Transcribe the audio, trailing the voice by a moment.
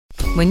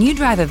When you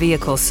drive a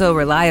vehicle so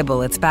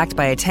reliable it's backed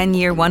by a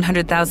 10-year,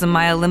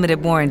 100,000-mile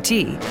limited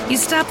warranty, you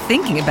stop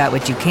thinking about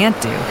what you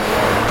can't do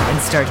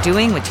and start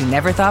doing what you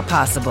never thought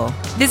possible.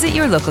 Visit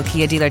your local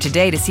Kia dealer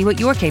today to see what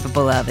you're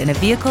capable of in a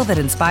vehicle that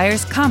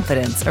inspires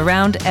confidence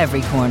around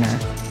every corner.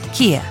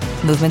 Kia,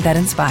 movement that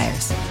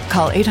inspires.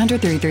 Call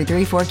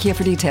 800-333-4KIA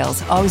for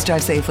details. Always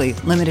drive safely.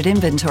 Limited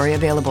inventory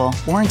available.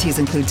 Warranties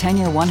include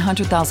 10-year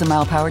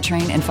 100,000-mile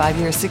powertrain and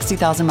 5-year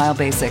 60,000-mile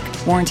basic.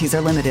 Warranties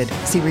are limited.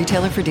 See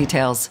retailer for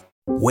details.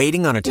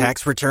 Waiting on a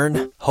tax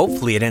return?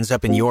 Hopefully it ends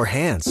up in your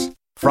hands.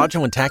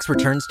 Fraudulent tax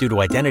returns due to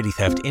identity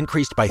theft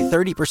increased by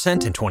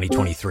 30% in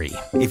 2023.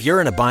 If you're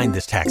in a bind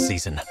this tax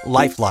season,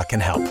 LifeLock can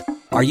help.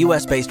 Our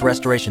U.S.-based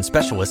restoration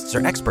specialists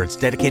are experts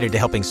dedicated to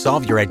helping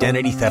solve your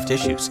identity theft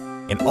issues.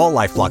 And all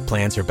LifeLock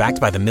plans are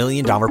backed by the $1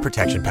 Million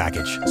Protection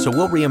Package. So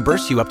we'll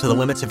reimburse you up to the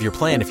limits of your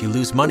plan if you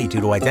lose money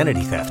due to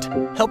identity theft.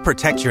 Help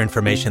protect your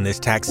information this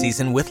tax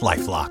season with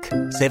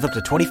LifeLock. Save up to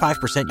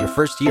 25% your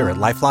first year at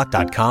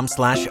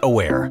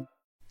LifeLock.com/aware.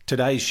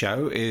 Today's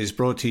show is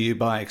brought to you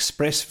by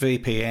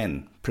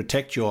ExpressVPN.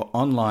 Protect your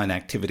online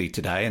activity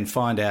today and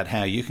find out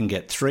how you can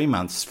get 3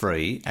 months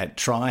free at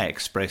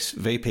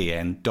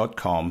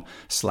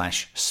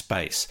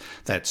tryexpressvpn.com/space.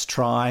 That's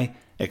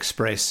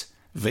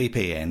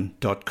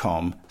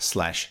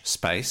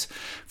tryexpressvpn.com/space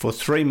for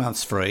 3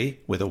 months free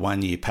with a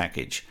 1-year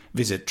package.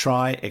 Visit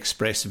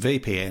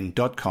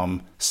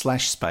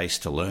tryexpressvpn.com/space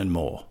to learn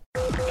more.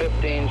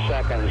 15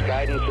 seconds.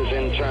 Guidance is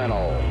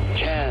internal.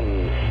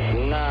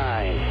 10,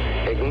 9...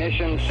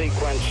 Ignition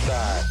sequence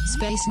start.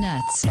 Space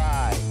Nuts.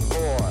 5,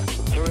 4,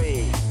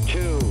 3,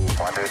 2.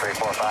 1, 2, 3,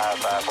 4, 5,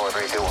 5, 4,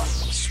 3, 2, 1.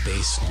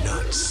 Space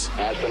Nuts.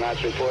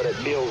 Astronauts report it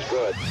feels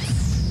good.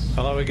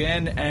 Hello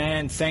again,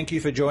 and thank you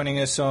for joining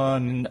us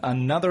on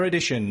another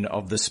edition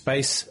of the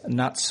Space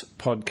Nuts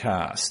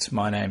podcast.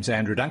 My name's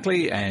Andrew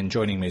Dunkley, and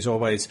joining me as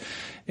always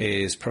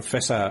is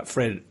Professor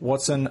Fred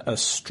Watson,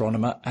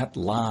 astronomer at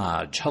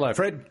large. Hello,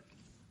 Fred.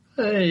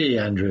 Hey,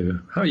 Andrew.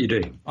 How are you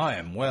doing? I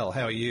am well.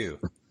 How are you?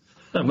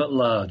 I'm at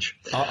large.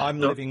 I'm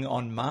living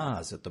on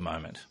Mars at the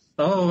moment.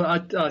 Oh, I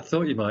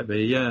thought you might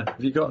be. Yeah.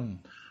 Have you got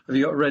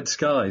red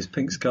skies,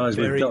 pink skies?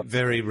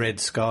 Very red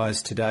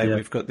skies today. Yeah.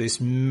 We've got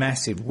this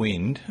massive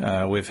wind.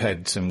 We've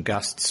had some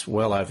gusts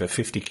well over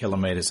 50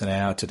 kilometres an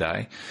hour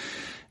today,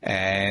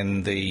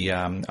 and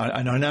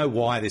I know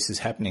why this is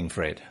happening,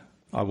 Fred.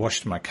 I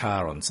washed my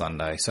car on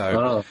Sunday,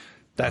 so.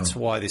 That's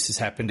why this has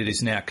happened. It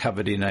is now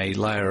covered in a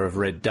layer of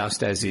red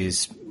dust, as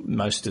is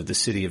most of the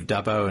city of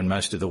Dubbo and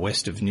most of the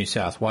west of New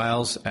South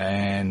Wales,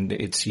 and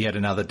it's yet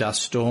another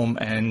dust storm.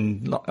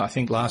 And I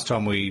think last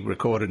time we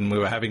recorded and we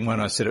were having one,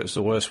 I said it was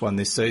the worst one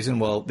this season.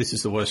 Well, this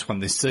is the worst one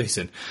this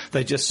season.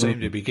 They just seem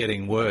to be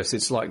getting worse.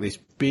 It's like this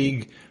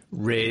big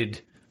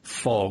red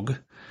fog.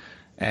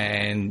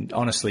 And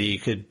honestly, you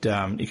could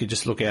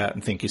just look out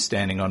and think you're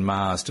standing on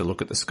Mars to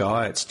look at the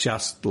sky. It's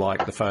just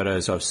like the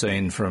photos I've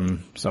seen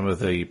from some of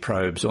the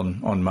probes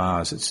on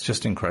Mars. It's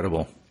just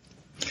incredible.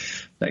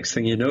 Next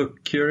thing you know,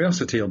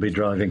 Curiosity will be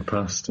driving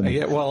past.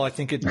 Yeah, well, I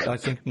think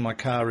my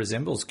car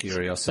resembles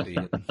Curiosity.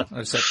 I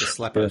just have to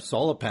slap a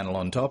solar panel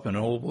on top and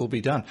all will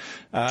be done.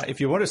 If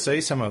you want to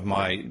see some of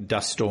my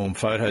dust storm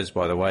photos,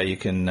 by the way, you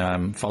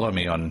can follow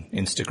me on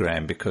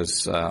Instagram,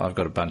 because I've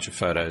got a bunch of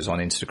photos on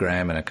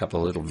Instagram and a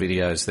couple of little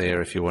videos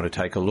there if you want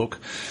to take a look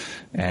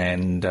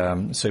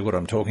and see what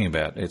I'm talking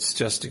about. It's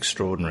just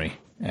extraordinary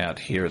out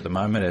here at the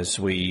moment as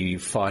we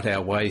fight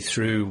our way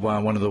through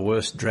one of the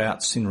worst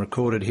droughts in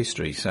recorded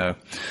history. So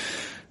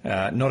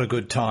not a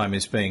good time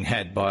is being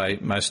had by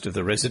most of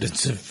the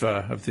residents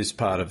of this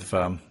part of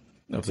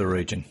the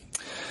region.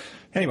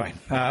 Anyway,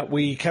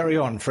 we carry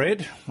on,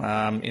 Fred.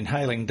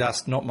 Inhaling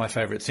dust, not my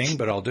favourite thing,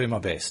 but I'll do my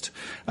best.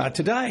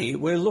 Today,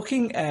 we're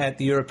looking at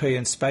the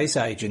European Space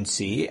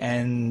Agency,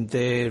 and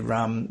they're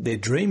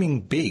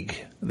dreaming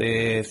big.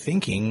 They're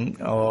thinking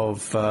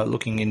of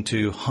looking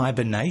into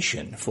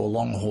hibernation for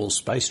long-haul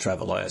space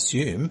travel, I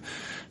assume,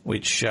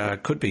 which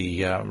could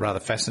be rather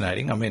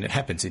fascinating. I mean, it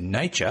happens in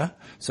nature,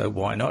 so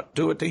why not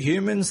do it to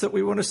humans that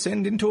we want to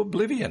send into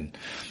oblivion?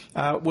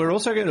 We're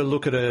also going to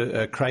look at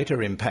a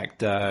crater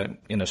impact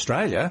in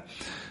Australia.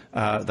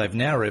 They've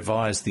now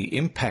revised the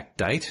impact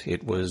date.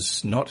 It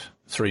was not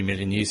 3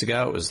 million years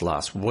ago. It was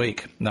last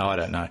week. No, I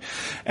don't know.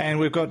 And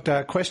we've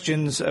got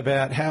questions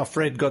about how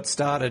Fred got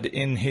started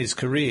in his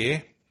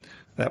career.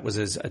 That was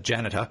as a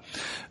janitor.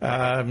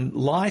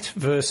 Light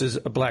versus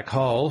a black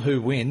hole,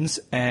 who wins,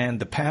 and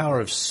the power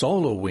of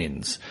solar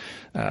winds.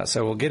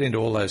 So we'll get into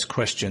all those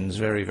questions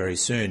very, very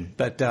soon.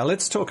 But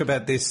let's talk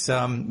about this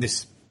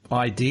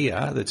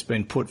idea that's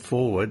been put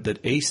forward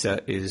that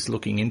ESA is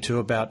looking into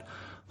about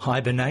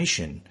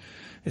hibernation.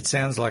 It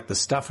sounds like the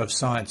stuff of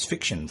science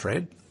fiction,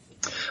 Fred.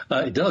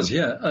 It does,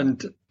 yeah.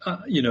 And,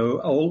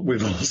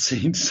 we've all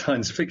seen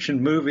science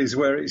fiction movies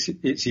where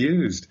it's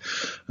used,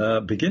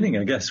 beginning,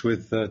 I guess,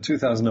 with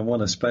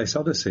 2001 A Space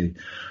Odyssey.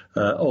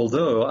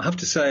 Although, I have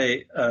to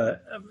say,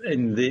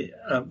 in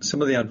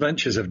some of the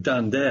adventures of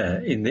Dan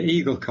Dare in the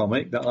Eagle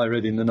comic that I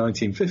read in the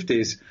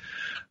 1950s,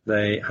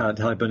 they had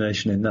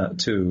hibernation in that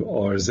too,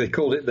 or as they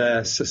called it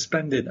there,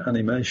 suspended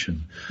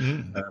animation.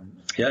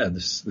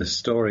 The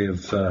story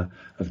of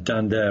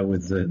Dan Dare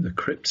with the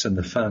Crips and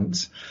the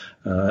Fants,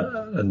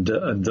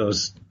 and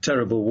those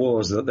terrible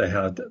wars that they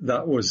had.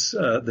 That was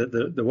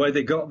the way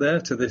they got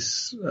there to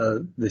this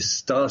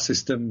star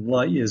system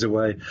light years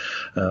away.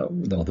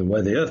 The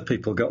way the Earth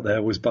people got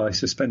there was by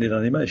suspended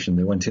animation.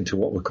 They went into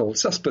what were called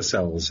susper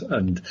cells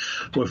and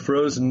were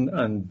frozen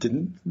and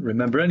didn't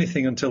remember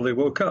anything until they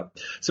woke up.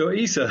 So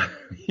ESA,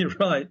 you're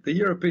right, the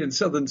European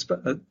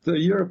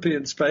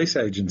Space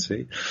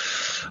Agency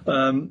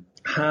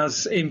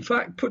has in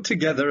fact put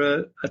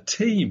together a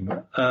team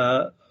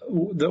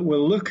that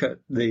will look at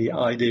the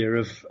idea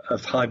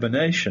of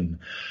hibernation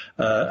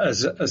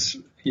as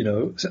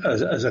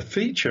a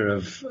feature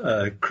of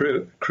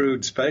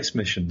crewed space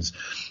missions.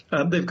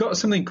 They've got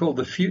something called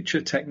the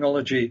Future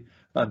Technology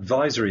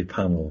Advisory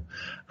Panel,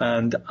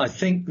 and I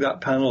think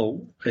that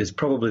panel is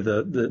probably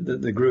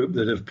the group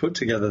that have put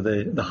together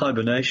the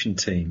hibernation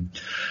team.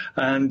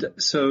 And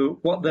so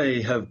what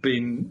they have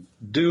been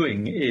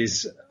doing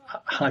is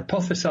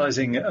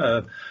hypothesizing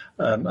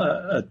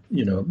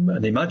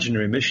an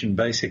imaginary mission,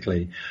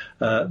 basically,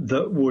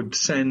 that would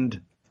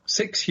send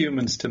 6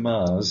 humans to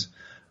Mars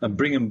and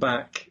bring them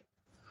back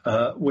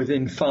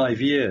within 5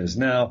 years.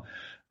 Now,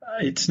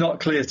 it's not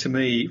clear to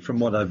me from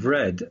what I've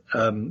read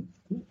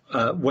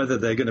whether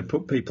they're going to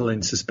put people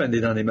in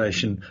suspended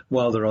animation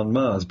while they're on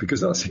Mars,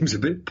 because that seems a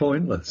bit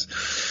pointless.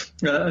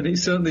 And it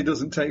certainly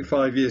doesn't take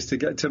 5 years to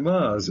get to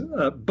Mars.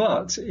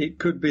 But it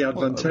could be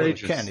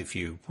advantageous. Well, it can if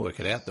you work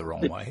it out the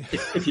wrong way.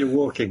 If you're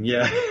walking,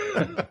 yeah.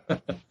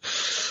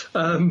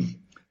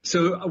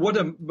 So what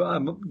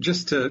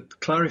just to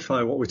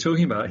clarify what we're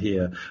talking about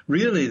here,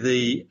 really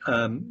the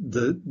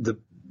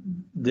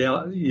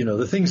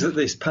things that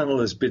this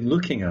panel has been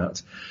looking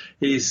at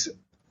is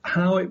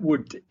how it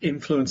would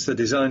influence the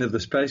design of the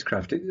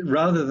spacecraft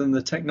rather than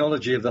the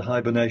technology of the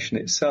hibernation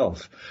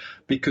itself,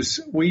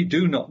 because we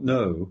do not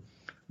know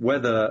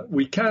whether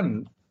we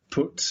can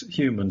put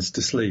humans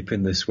to sleep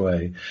in this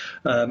way.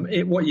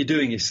 What you're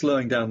doing is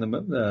slowing down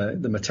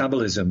the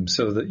metabolism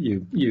so that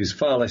you use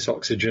far less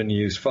oxygen,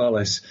 you use far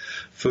less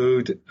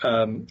food,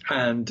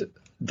 and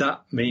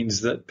that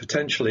means that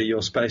potentially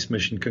your space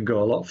mission can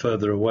go a lot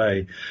further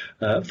away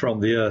from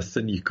the Earth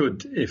than you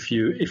could if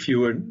you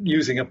were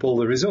using up all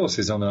the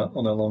resources on a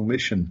long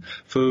mission: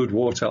 food,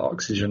 water,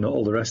 oxygen,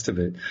 all the rest of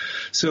it.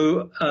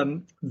 So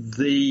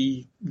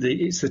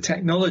it's the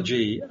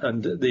technology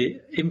and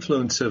the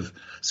influence of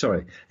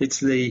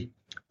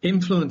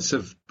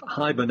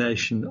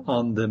hibernation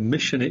on the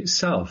mission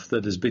itself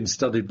that has been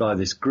studied by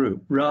this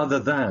group, rather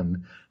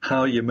than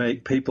how you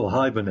make people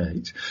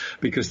hibernate,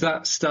 because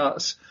that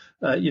starts.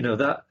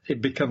 That it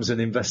becomes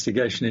an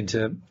investigation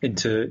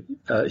into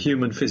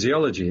human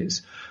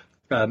physiologies.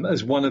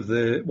 As one of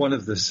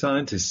the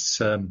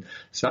scientists,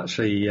 it's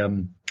actually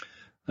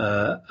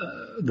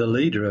the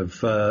leader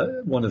of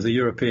one of the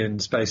European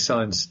space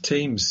science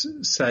teams,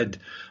 said,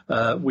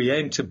 we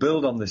aim to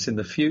build on this in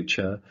the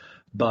future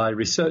by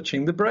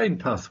researching the brain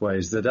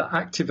pathways that are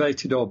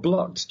activated or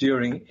blocked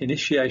during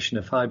initiation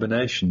of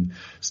hibernation,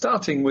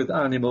 starting with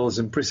animals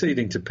and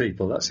proceeding to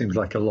people. That seems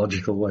like a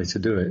logical way to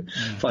do it.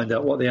 Find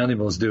out what the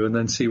animals do and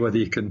then see whether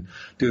you can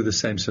do the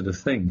same sort of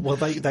thing. Well,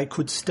 they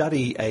could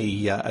study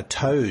a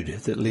toad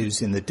that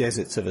lives in the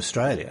deserts of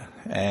Australia,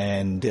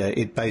 and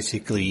it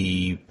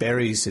basically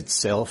buries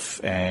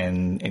itself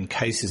and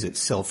encases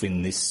itself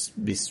in this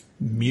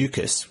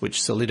mucus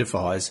which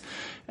solidifies,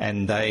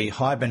 and they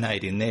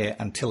hibernate in there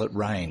until it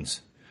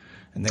rains.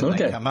 And then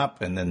they come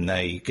up and then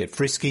they get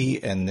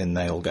frisky and then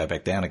they all go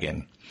back down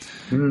again.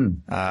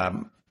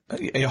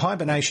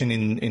 Hibernation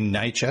in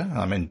nature,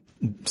 I mean,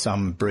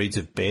 some breeds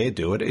of bear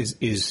do it,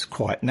 is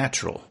quite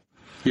natural.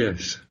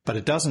 Yes. But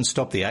it doesn't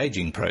stop the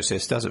aging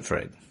process, does it,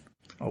 Fred?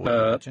 I would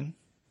imagine.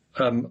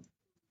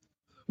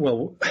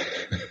 Well,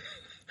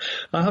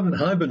 I haven't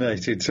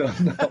hibernated, so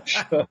I'm not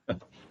sure.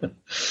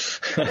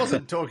 I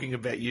wasn't talking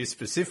about you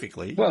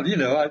specifically. Well,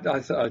 I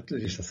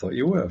thought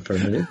you were for a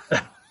minute.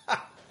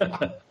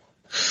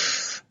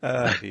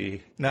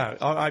 No,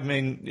 I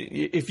mean,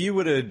 if you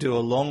were to do a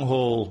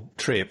long-haul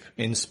trip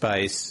in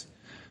space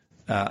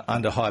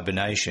under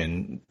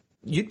hibernation,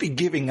 you'd be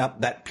giving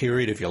up that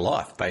period of your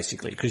life,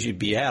 basically, because you'd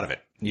be out of it.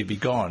 You'd be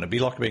gone. It'd be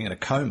like being in a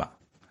coma.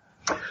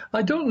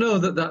 I don't know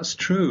that that's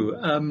true.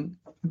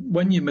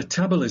 When your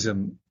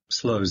metabolism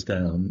slows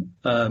down,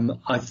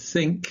 I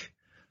think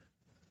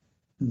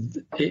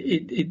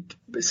it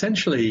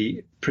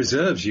essentially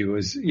preserves you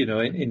as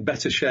in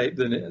better shape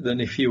than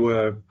if you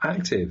were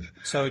active.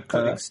 So it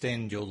could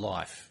extend your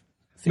life.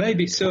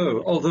 Maybe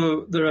so.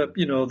 Although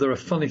there are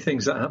funny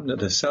things that happen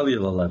at a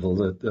cellular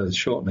level, the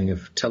shortening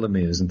of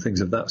telomeres and things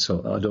of that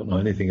sort that I don't know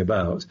anything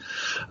about.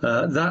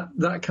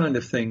 That kind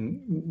of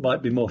thing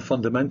might be more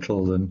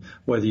fundamental than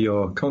whether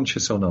you're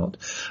conscious or not.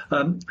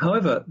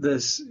 However,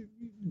 it's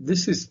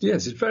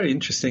very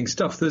interesting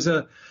stuff. There's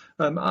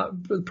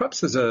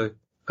perhaps there's a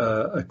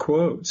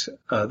quote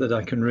that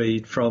I can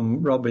read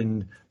from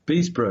Robin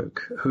Beesbrook,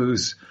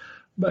 who's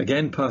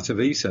again part of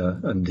ESA,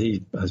 and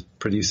he has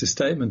produced a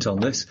statement on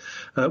this.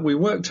 We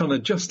worked on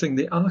adjusting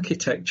the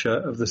architecture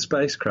of the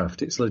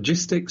spacecraft, its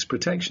logistics,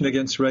 protection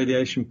against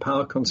radiation,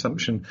 power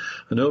consumption,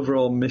 and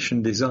overall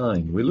mission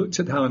design. We looked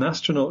at how an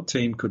astronaut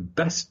team could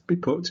best be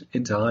put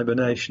into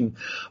hibernation,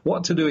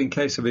 what to do in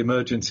case of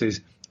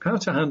emergencies, how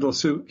to handle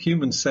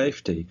human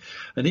safety,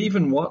 and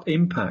even what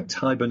impact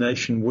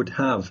hibernation would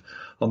have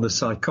on the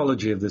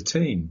psychology of the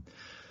team.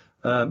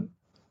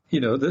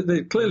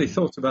 They clearly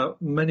thought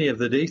about many of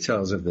the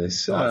details of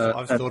this.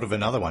 I've thought of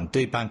another one.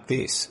 Debunk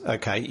this.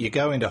 Okay, you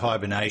go into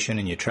hibernation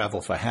and you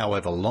travel for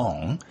however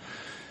long.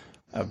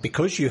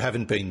 Because you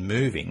haven't been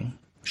moving,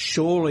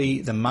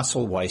 surely the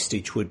muscle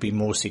wastage would be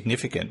more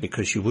significant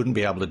because you wouldn't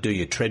be able to do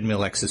your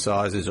treadmill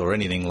exercises or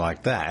anything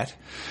like that.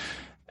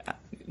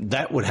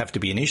 That would have to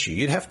be an issue.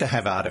 You'd have to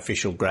have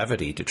artificial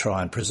gravity to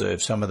try and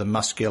preserve some of the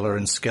muscular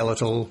and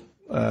skeletal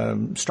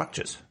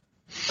structures.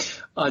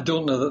 I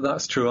don't know that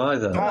that's true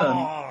either.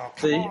 I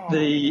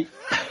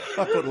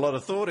put a lot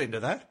of thought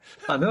into that.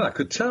 I know. I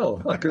could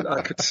tell. I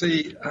could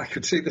see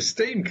the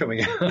steam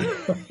coming out.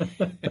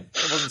 That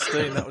wasn't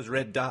steam. That was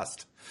red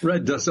dust.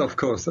 Red dust, of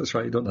course. That's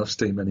right. You don't have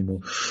steam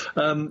anymore.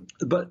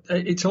 But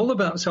it's all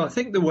about. So I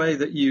think the way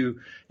that you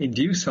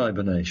induce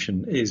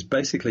hibernation is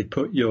basically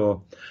put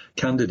your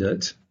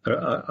candidate.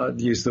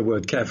 I'd use the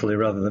word carefully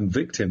rather than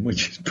victim,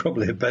 which is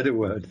probably a better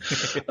word,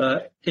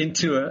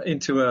 into a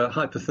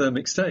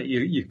hypothermic state.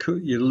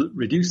 You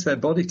reduce their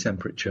body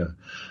temperature.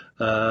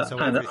 So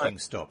everything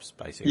stops,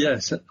 basically.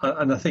 Yes,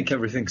 and I think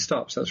everything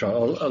stops, that's right,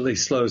 or at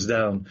least slows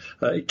down.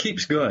 It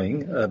keeps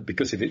going,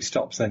 because if it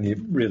stops, then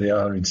you really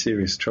are in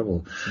serious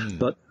trouble.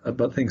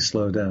 But things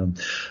slow down.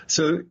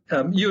 So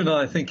you and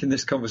I think in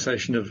this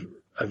conversation have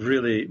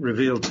really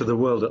revealed to the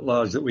world at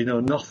large that we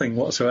know nothing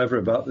whatsoever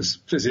about this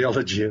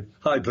physiology of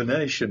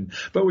hibernation.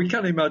 But we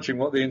can imagine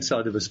what the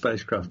inside of a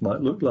spacecraft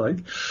might look like,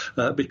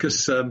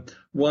 because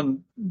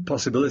one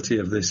possibility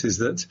of this is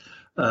that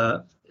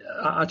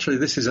actually,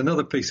 this is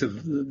another piece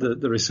of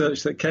the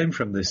research that came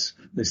from this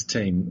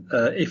team.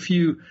 If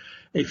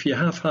you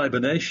have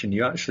hibernation,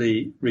 you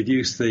actually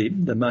reduce the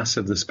mass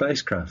of the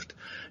spacecraft.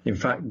 In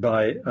fact,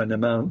 by an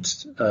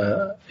amount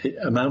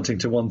amounting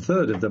to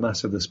 1/3 of the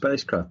mass of the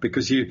spacecraft,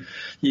 because you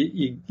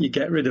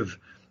get rid of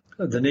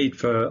the need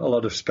for a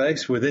lot of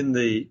space within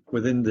the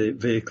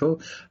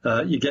vehicle.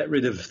 You get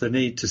rid of the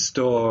need to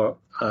store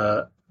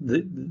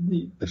the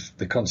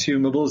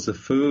consumables, the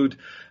food,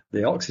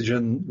 the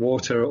oxygen,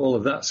 water, all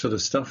of that sort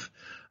of stuff.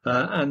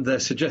 And they're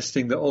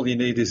suggesting that all you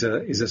need is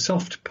a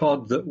soft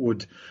pod that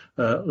would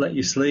let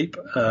you sleep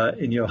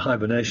in your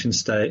hibernation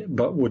state,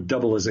 but would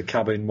double as a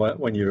cabin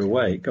when you're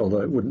awake,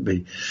 although it wouldn't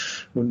be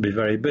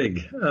very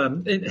big.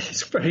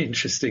 It's very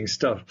interesting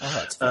stuff.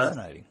 Oh, it's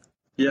fascinating.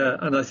 Yeah,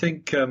 and I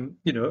think I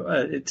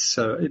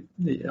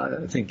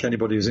think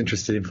anybody who's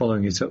interested in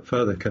following it up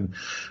further can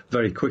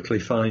very quickly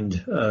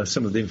find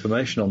some of the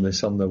information on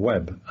this on the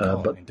web.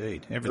 But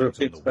indeed,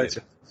 everything's on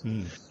the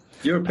web.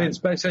 European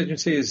Space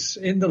Agency is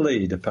in the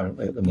lead,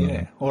 apparently, at the moment.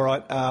 Yeah. All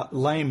right.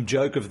 Lame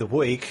joke of the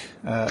week.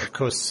 Of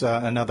course,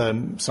 another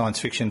science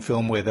fiction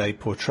film where they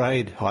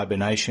portrayed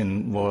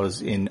hibernation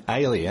was in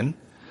Alien.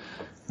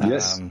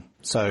 Yes.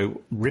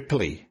 So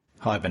Ripley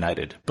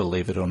hibernated,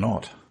 believe it or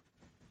not.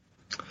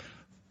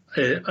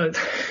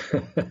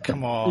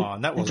 Come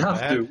on, that was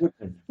bad. You'd have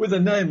to, with a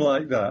name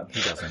like that.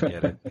 He doesn't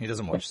get it. He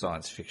doesn't watch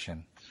science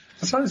fiction.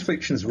 Science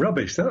fiction's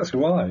rubbish, that's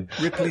why.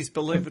 Ripley's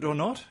Believe It or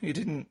Not? You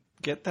didn't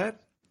get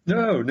that?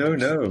 No.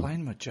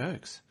 Explain my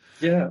jokes.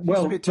 Yeah,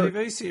 well... It's a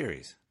TV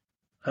series.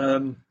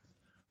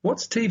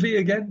 What's TV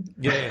again?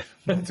 Yeah,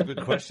 that's a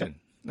good question.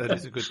 That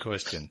is a good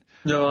question.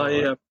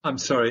 No, I'm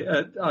sorry.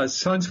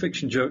 Science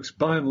fiction jokes,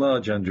 by and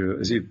large, Andrew,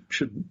 as you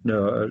should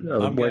know,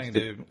 I'm going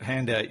to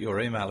hand out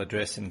your email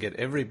address and get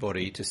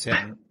everybody to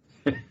send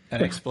an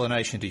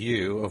explanation to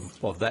you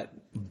of that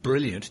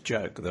brilliant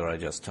joke that I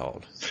just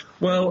told.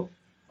 Well,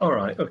 all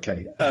right,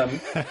 okay.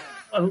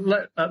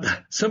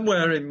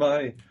 Somewhere in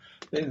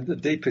the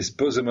deepest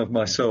bosom of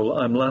my soul,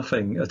 I'm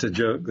laughing at a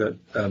joke that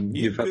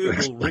you've had to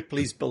Google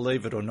Ripley's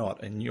Believe It or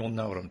Not, and you'll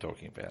know what I'm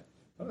talking about.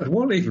 I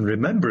won't even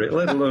remember it,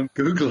 let alone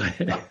Google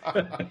it.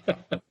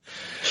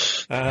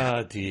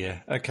 Ah,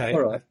 dear. Okay.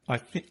 All right.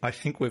 I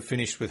think we've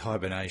finished with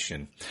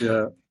hibernation.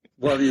 Yeah.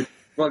 While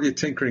you're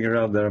tinkering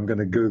around there, I'm going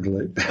to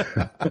Google it.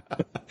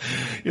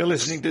 You're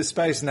listening to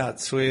Space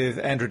Nuts with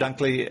Andrew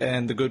Dunkley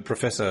and the good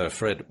Professor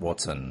Fred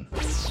Watson.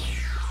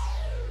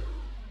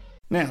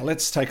 Now,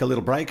 let's take a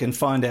little break and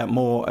find out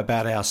more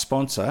about our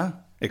sponsor,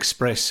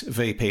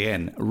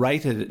 ExpressVPN,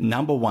 rated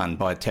 #1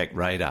 by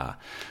TechRadar.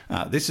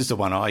 This is the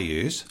one I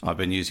use. I've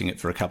been using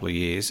it for a couple of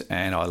years,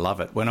 and I love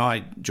it. When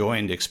I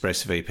joined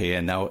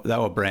ExpressVPN, they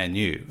were brand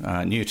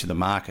new to the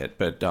market,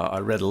 but I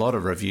read a lot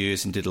of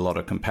reviews and did a lot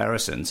of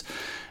comparisons,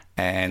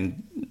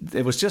 and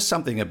there was just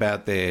something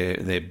about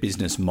their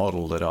business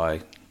model that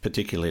I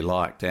particularly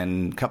liked.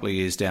 And a couple of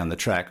years down the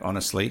track,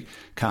 honestly,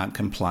 can't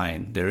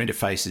complain. Their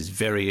interface is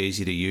very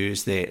easy to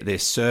use. Their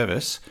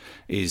service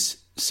is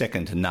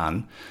second to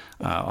none.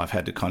 I've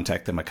had to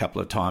contact them a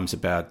couple of times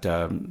about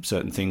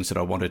certain things that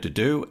I wanted to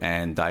do,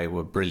 and they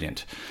were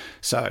brilliant.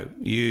 So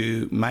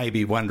you may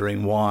be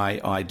wondering why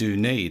I do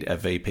need a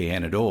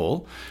VPN at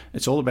all.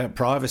 It's all about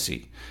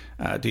privacy.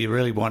 Do you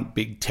really want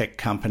big tech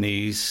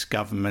companies,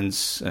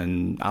 governments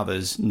and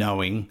others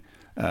knowing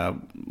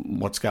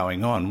what's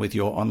going on with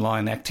your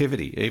online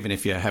activity? Even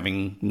if you're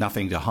having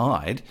nothing to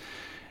hide,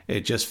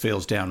 it just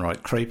feels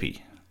downright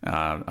creepy.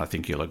 I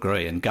think you'll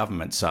agree. And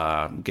governments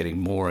are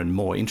getting more and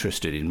more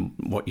interested in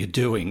what you're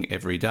doing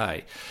every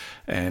day.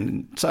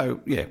 And so,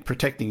 yeah,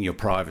 protecting your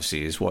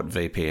privacy is what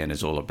VPN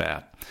is all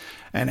about.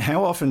 And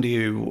how often do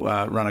you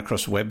run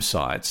across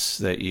websites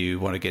that you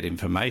want to get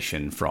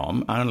information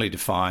from only to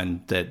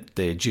find that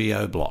they're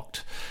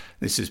geo-blocked?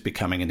 This is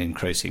becoming an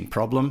increasing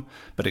problem,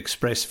 but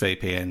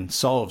ExpressVPN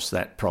solves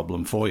that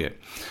problem for you.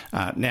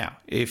 Now,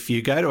 if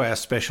you go to our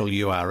special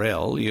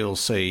URL, you'll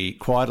see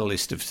quite a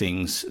list of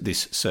things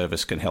this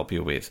service can help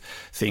you with,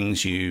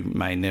 things you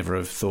may never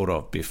have thought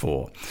of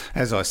before.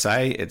 As I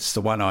say, it's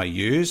the one I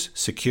use,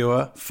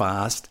 secure,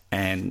 fast,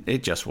 and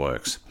it just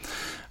works.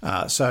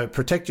 So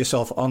protect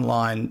yourself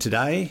online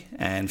today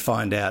and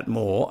find out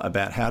more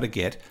about how to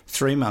get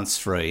 3 months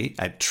free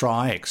at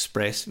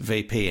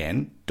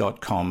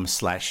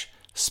tryexpressvpn.com/space.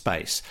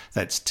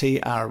 That's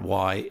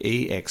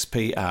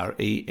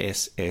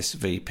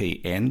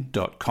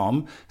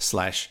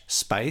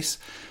tryexpressvpn.com/space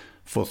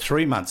for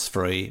 3 months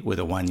free with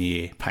a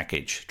 1-year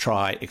package.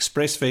 Try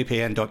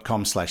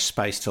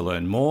expressvpn.com/space to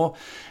learn more,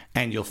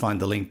 and you'll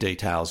find the link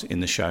details in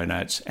the show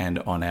notes and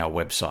on our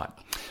website.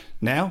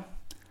 Now,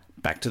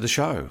 back to the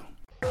show.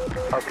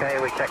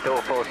 Okay, we checked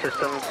all 4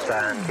 systems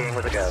and keying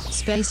with a go.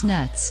 Space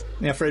Nuts.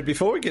 Now, Fred,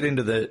 before we get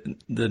into the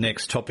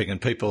next topic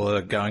and people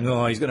are going,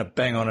 oh, he's going to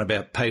bang on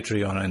about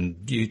Patreon and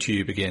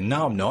YouTube again.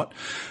 No, I'm not.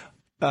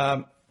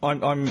 I'm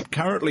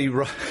currently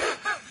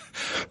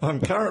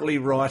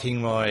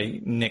writing my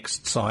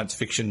next science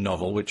fiction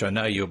novel, which I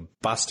know you're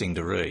busting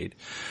to read.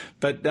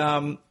 But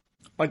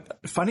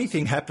funny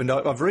thing happened.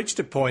 I've reached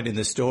a point in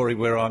the story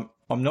where I'm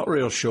not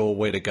real sure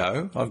where to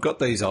go. I've got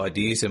these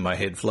ideas in my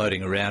head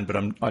floating around, but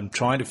I'm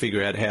trying to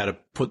figure out how to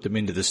put them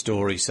into the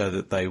story so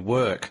that they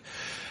work.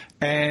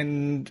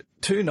 And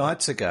 2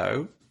 nights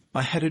ago,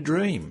 I had a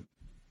dream.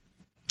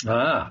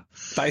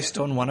 Based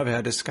on one of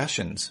our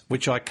discussions,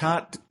 which I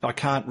can't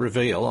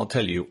reveal. I'll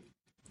tell you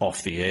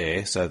off the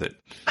air so that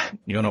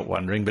you're not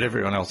wondering, but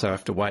everyone else will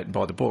have to wait and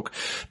buy the book.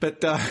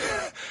 But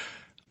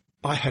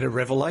I had a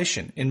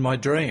revelation in my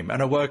dream,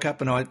 and I woke up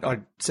and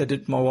I said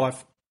to my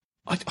wife,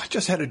 I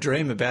just had a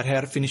dream about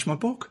how to finish my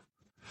book.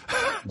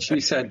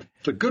 She said,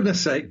 for goodness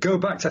sake, go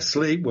back to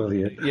sleep, will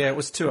you? Yeah, it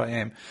was 2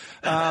 a.m.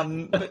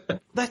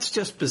 But that's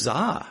just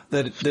bizarre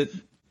that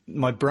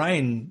my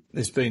brain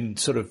has been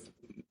sort of,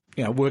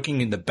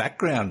 working in the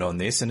background on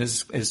this and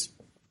has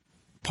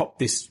popped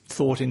this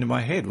thought into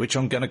my head, which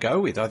I'm going to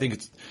go with. I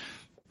think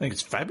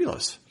it's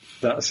fabulous.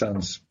 That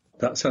sounds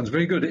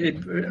very good.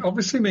 It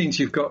obviously means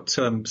you've got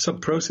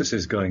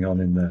sub-processes going on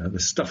in there.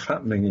 There's stuff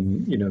happening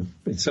in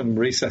some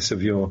recess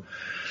of your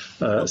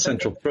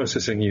central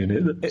processing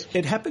unit.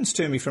 It happens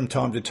to me from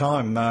time to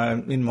time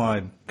in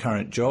my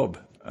current job,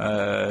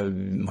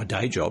 my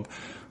day job.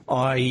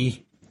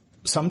 I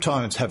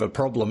sometimes have a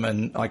problem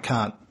and I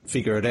can't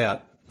figure it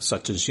out,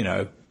 such as,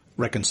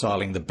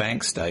 reconciling the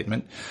bank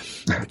statement,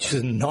 which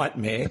is a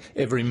nightmare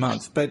every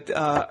month. But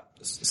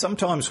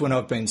sometimes when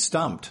I've been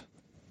stumped,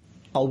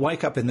 I'll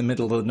wake up in the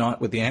middle of the night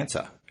with the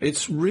answer.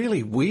 It's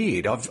really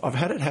weird. I've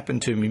had it happen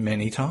to me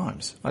many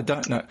times. I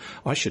don't know.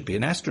 I should be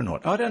an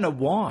astronaut. I don't know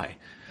why.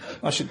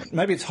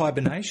 Maybe it's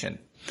hibernation.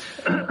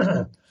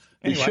 Anyway.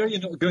 You sure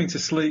you're not going to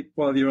sleep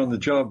while you're on the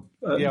job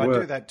at Yeah, work?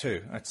 I do that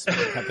too. That's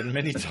happened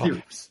many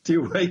times. Do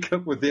you wake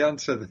up with the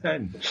answer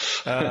then?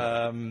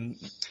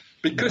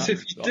 Because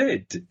if you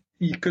did,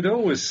 you could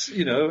always,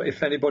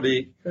 if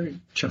anybody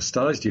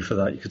chastised you for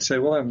that, you could say,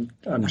 well,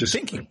 I'm just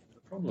thinking.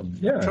 Problem.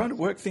 Yeah. I'm trying to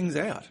work things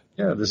out.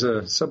 Yeah, there's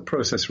a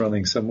sub-process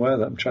running somewhere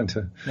that I'm trying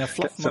to... Now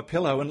fluff my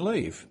pillow and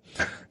leave.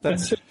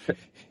 That's...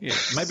 Yeah,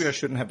 maybe I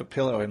shouldn't have a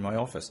pillow in my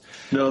office.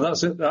 No,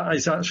 that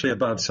is actually a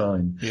bad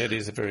sign. Yeah, it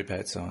is a very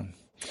bad sign.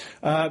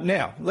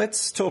 Now,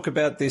 let's talk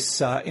about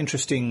this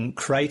interesting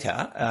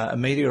crater, a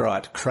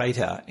meteorite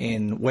crater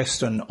in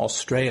Western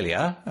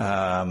Australia.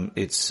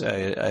 It's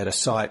at a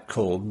site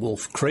called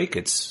Wolf Creek.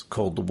 It's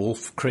called the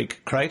Wolf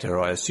Creek Crater,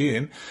 I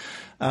assume.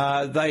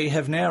 They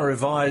have now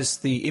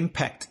revised the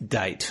impact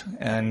date,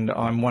 and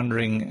I'm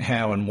wondering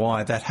how and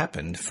why that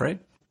happened, Fred.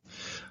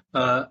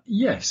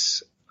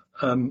 Yes.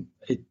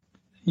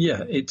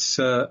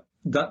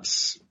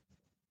 That's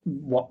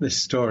what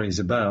this story is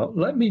about.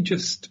 Let me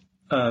just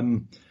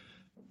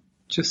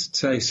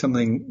say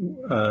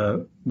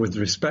something with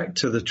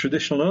respect to the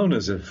traditional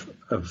owners of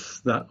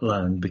that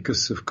land,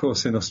 because, of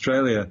course, in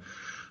Australia,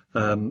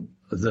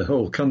 the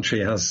whole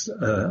country has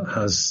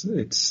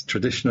its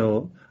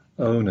traditional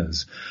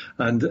owners.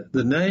 And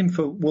the name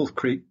for Wolf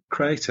Creek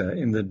crater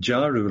in the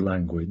Jaru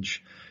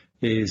language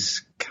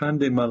is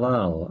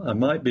Kandimalal. I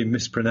might be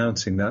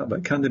mispronouncing that,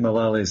 but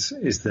Kandimalal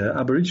is the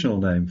Aboriginal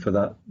name for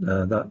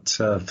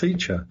that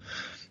feature.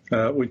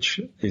 Which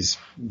is,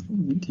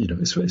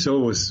 it's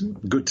always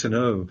good to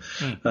know.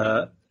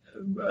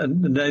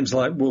 And names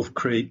like Wolf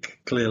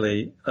Creek,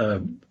 clearly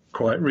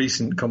quite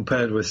recent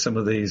compared with some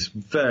of these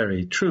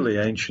very, truly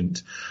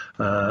ancient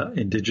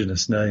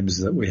indigenous names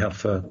that we have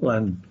for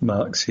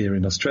landmarks here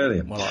in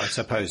Australia. Well, I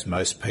suppose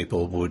most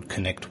people would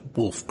connect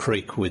Wolf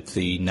Creek with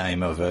the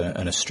name of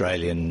an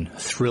Australian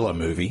thriller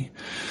movie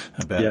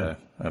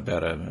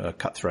about a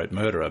cutthroat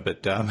murderer,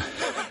 but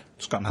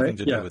it's got nothing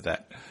to do with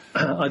that.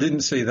 I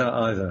didn't see that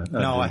either.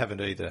 No, I haven't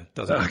either.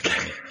 Doesn't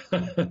okay.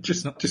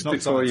 just not before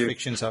science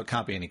fiction, so it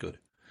can't be any good.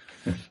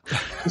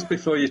 Just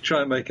before you try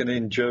and make an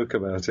in-joke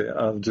about it,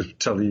 I'll just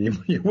tell you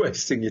you're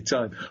wasting your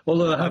time.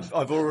 Although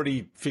I've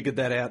already figured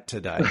that out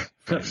today.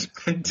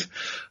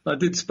 I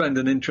did spend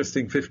an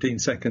interesting 15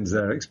 seconds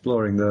there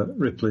exploring the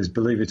Ripley's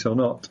Believe It or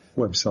Not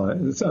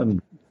website,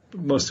 and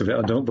most of it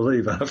I don't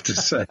believe, I have to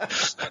say.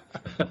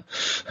 But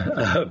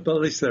at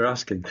least they're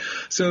asking.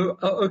 So,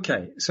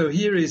 okay, so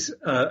here is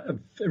a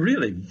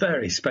really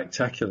very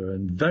spectacular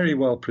and very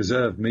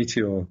well-preserved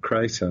meteorite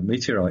crater,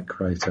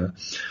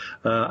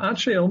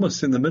 actually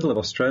almost in the middle of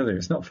Australia.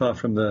 It's not far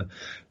from the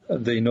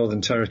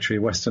Northern Territory,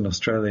 Western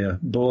Australia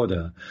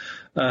border.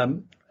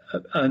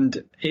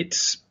 And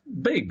it's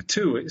big,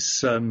 too.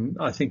 It's,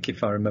 I think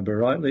if I remember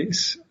rightly,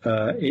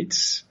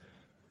 it's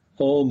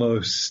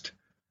almost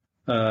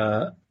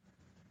a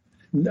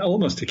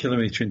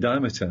kilometre in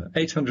diameter,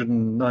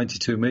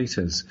 892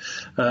 metres.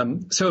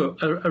 So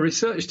a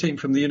research team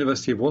from the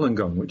University of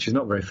Wollongong, which is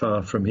not very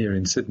far from here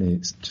in Sydney,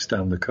 it's just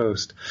down the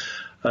coast,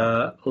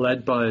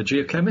 led by a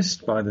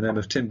geochemist by the name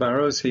of Tim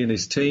Barrows. He and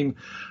his team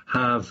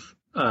have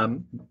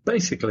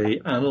basically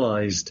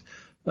analysed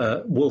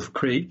Wolf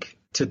Creek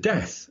to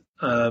death,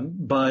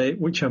 by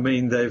which I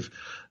mean they've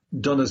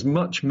done as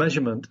much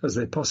measurement as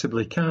they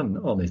possibly can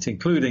on it,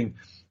 including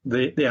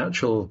the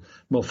actual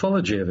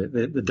morphology of it,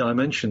 the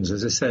dimensions.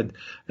 As I said,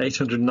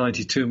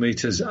 892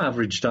 metres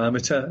average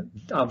diameter,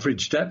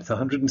 average depth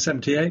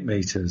 178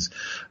 metres.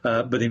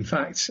 But in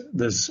fact,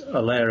 there's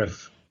a layer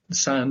of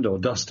sand or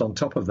dust on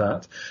top of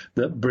that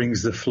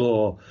brings the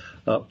floor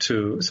up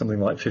to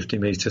something like 50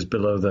 metres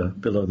below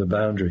the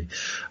boundary.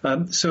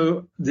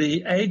 So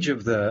the age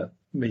of the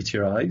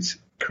meteorite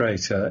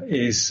crater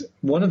is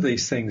one of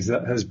these things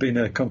that has been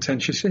a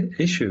contentious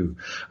issue,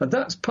 and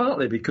that's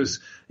partly because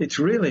it's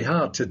really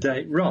hard to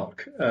date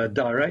rock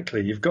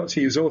directly. You've got to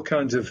use all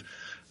kinds of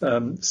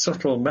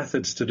subtle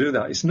methods to do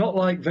that. It's not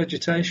like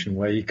vegetation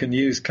where you can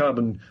use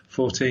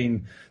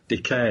carbon-14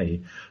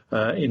 decay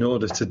in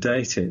order to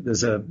date it.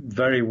 There's a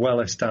very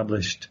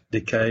well-established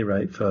decay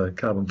rate for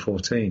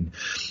carbon-14.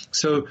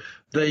 So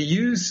they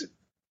use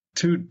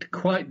two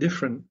quite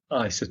different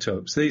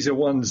isotopes. These are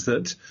ones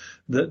that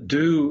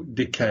do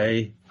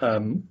decay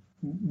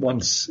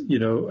once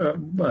their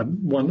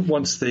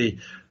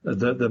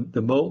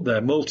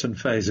molten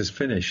phase is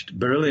finished.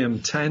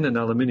 Beryllium-10 and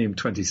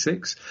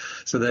aluminium-26.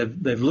 So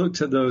they've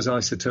looked at those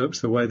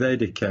isotopes, the way they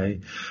decay,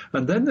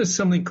 and then there's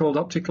something called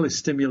optically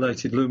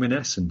stimulated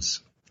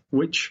luminescence,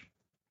 which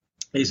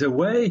is a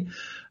way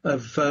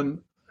of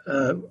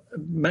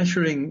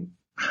measuring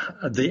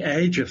the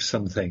age of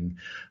something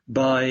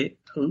by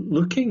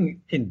looking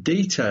in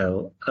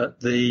detail at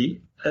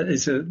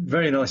it's a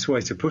very nice way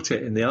to put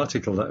it in the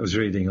article that I was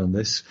reading on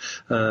this,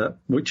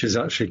 which has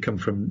actually come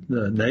from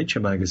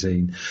Nature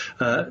magazine.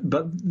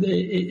 But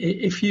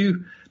if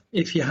you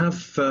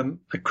have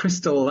a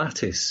crystal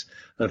lattice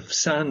of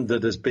sand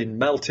that has been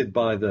melted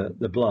by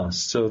the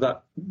blast, so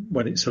that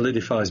when it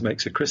solidifies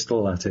makes a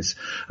crystal lattice,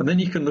 and then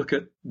you can look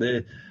at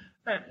the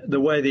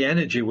way the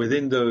energy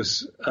within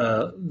those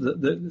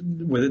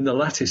within the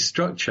lattice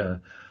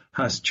structure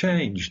has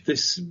changed.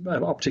 This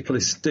optically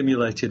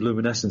stimulated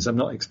luminescence, I'm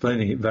not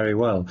explaining it very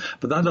well,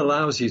 but that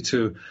allows you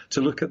to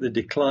look at the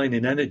decline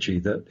in energy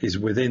that is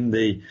within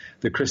the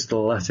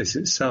crystal lattice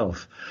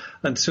itself.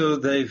 And so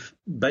they've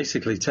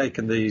basically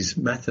taken these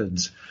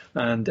methods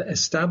and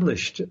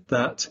established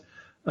that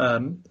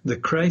the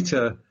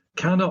crater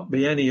cannot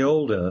be any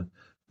older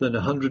than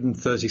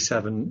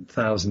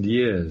 137,000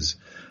 years.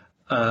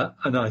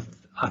 And I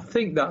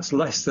think that's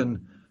less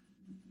than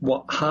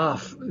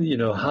half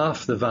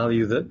the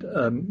value that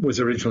was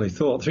originally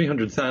thought.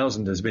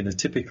 300,000 has been a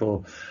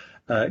typical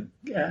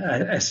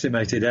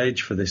estimated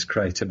age for this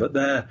crater, but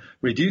they're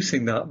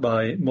reducing that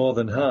by more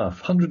than half.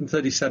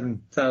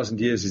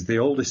 137,000 years is the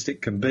oldest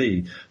it can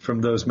be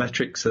from those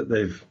metrics that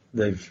they've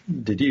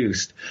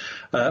deduced,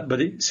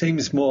 but it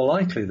seems more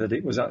likely that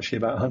it was actually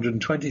about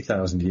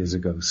 120,000 years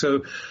ago.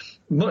 So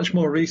much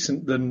more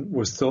recent than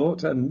was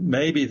thought, and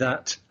maybe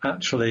that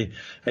actually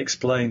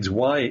explains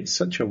why it's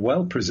such a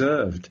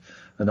well-preserved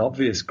and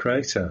obvious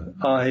crater.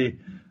 I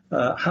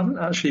haven't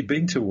actually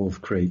been to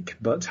Wolf Creek,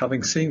 but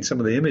having seen some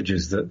of the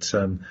images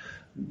that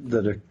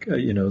that are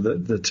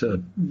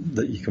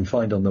that you can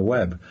find on the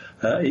web,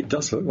 it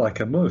does look like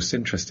a most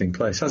interesting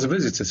place. It has a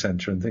visitor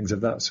centre and things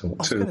of that sort I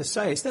was too. going to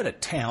say, is that a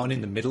town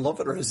in the middle of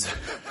it, or is?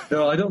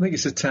 No, I don't think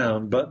it's a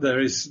town, but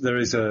there's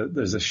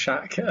a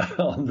shack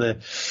on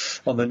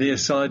the near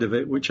side of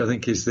it, which I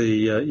think is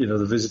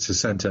the visitor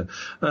centre.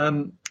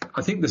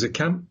 I think there's a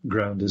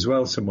campground as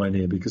well somewhere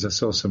near, because I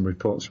saw some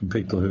reports from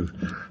people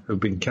who've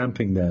been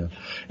camping there.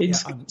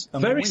 It's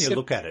when you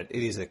look at it,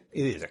 it is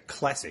a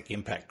classic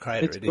impact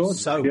crater. It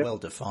is so well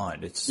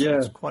defined. It's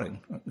quite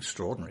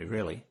extraordinary,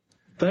 really.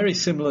 Very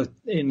similar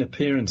in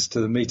appearance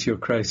to the meteor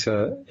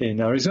crater in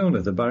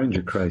Arizona, the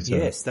Barringer crater.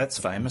 Yes, that's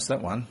famous.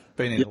 That one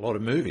been in a lot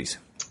of movies.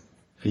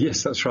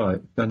 Yes, that's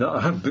right. And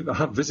I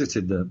have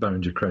visited the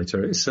Barringer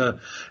crater. It's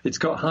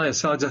got higher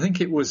sides. I think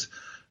it was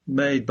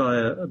made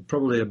by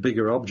probably a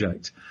bigger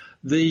object.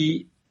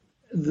 The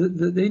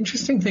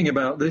interesting thing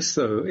about this,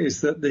 though,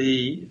 is that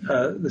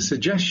the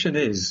suggestion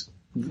is,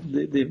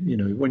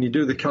 when you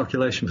do the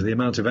calculation for the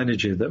amount of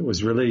energy that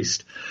was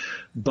released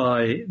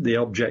by the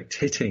object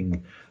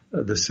hitting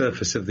the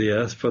surface of the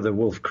Earth for the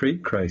Wolf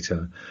Creek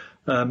crater,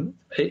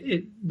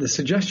 the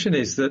suggestion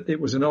is that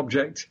it was an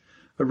object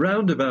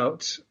around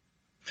about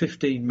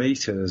 15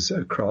 meters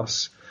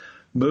across,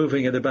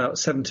 moving at about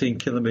 17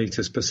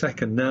 kilometers per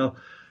second. Now,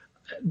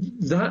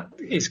 that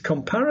is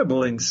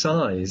comparable in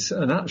size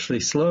and actually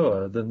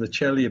slower than the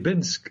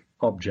Chelyabinsk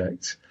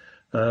object,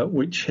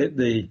 which hit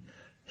the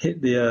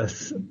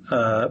Earth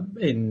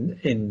in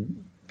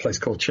a place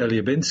called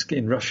Chelyabinsk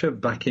in Russia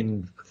back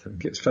in, I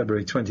think it's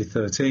February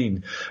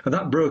 2013, and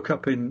that broke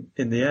up in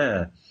the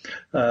air.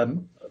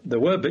 There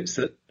were bits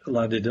that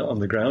landed on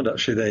the ground.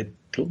 Actually, they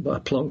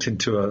plunked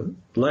into a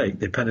lake.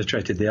 They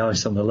penetrated the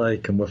ice on the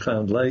lake and were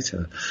found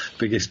later.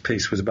 Biggest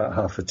piece was about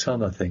 0.5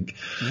 ton, I think.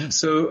 Mm.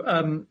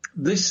 So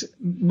this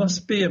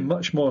must be a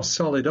much more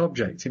solid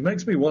object. It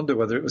makes me wonder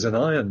whether it was an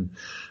iron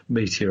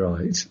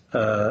meteorite,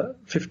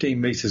 15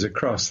 meters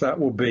across. That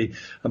would be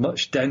a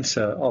much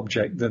denser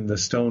object than the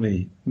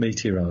stony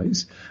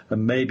meteorites,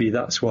 and maybe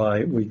that's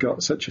why we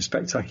got such a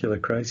spectacular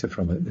crater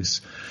from it,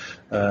 this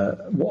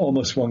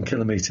almost 1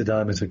 kilometre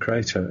diameter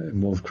crater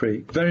in Wolf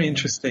Creek. Very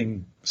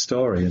interesting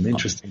story and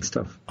interesting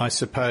stuff. I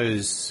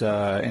suppose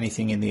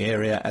anything in the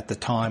area at the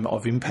time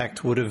of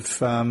impact would have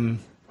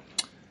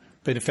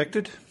been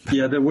affected?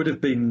 Yeah, there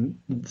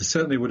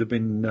certainly would have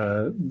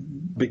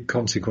been big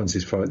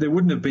consequences for it. They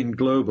wouldn't have been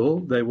global,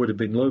 they would have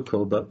been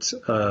local, but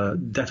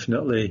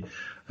definitely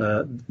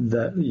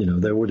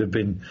there would have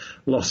been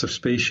loss of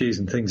species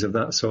and things of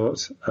that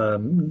sort.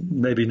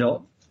 Maybe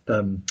not.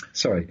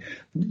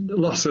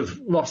 Loss of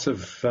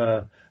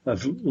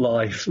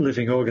life,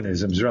 living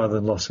organisms, rather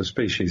than loss of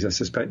species. I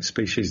suspect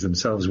species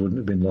themselves wouldn't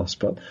have been lost,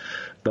 but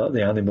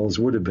the animals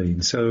would have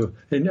been. So,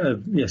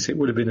 yes, it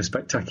would have been a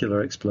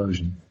spectacular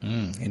explosion.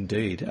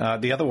 Indeed.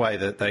 The other way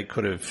that they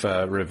could have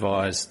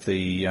revised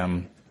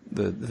the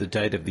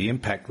date of the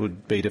impact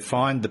would be to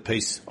find the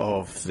piece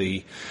of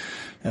the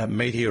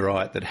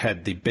meteorite that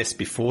had the best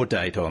before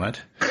date on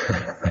it,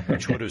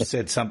 which would have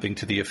said something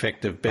to the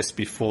effect of best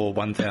before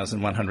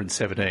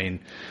 1117.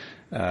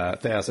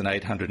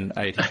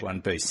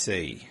 1881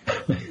 BC.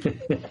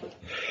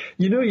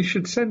 You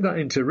should send that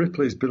into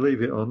Ripley's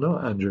Believe It or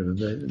Not, Andrew.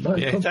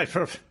 They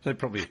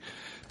probably,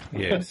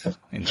 yes,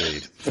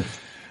 indeed.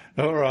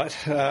 All right,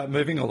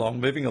 moving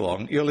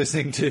along. You're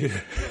listening to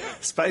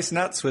Space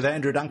Nuts with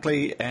Andrew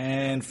Dunkley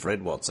and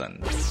Fred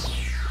Watson. 3,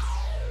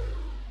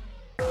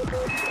 2,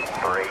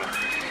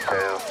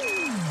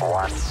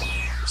 1.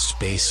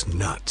 Space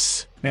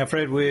Nuts. Now,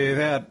 Fred,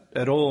 without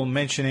at all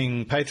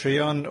mentioning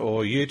Patreon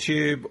or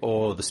YouTube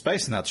or the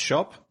Space Nuts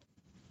shop,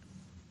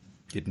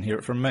 didn't hear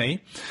it from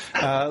me,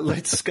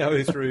 let's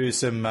go through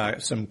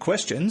some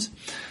questions.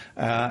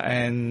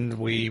 And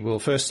we will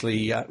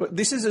firstly,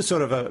 this is a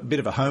sort of a bit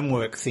of a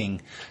homework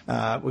thing.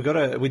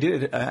 We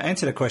did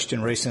answered a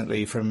question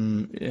recently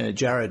from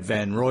Jared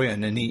Van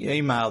Royen, and he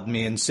emailed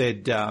me and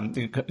said,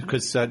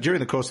 because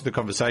during the course of the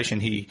conversation,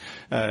 he,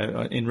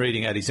 in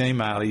reading out his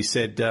email, he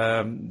said,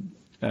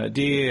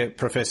 dear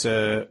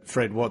Professor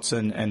Fred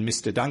Watson and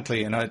Mr.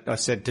 Dunkley, and I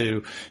said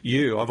to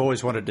you, I've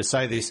always wanted to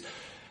say this,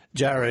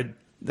 Jared,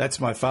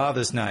 that's my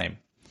father's name.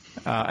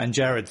 And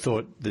Jared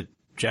thought that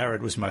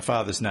Jared was my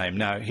father's name.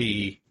 No,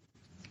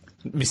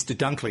 Mr.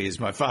 Dunkley is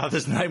my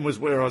father's name was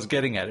where I was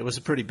getting at. It was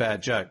a pretty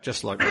bad joke,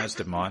 just like most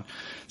of mine.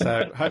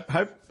 So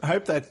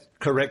hope that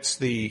corrects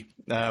the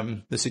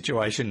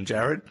situation,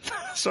 Jared.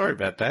 Sorry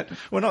about that.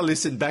 When I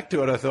listened back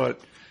to it, I thought,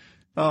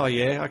 oh,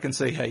 yeah, I can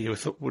see how you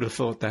would have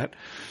thought that.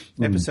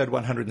 Episode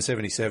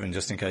 177,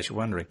 just in case you're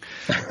wondering.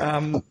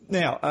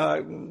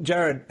 Now,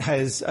 Jared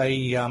has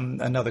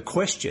another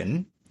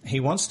question. He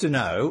wants to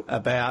know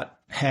about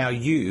how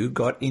you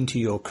got into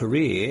your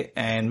career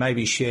and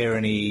maybe share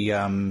any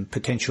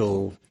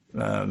potential,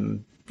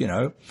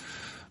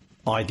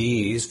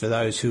 ideas for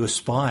those who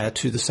aspire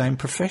to the same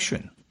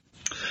profession.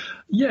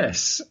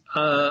 Yes,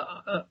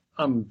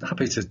 I'm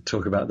happy to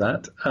talk about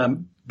that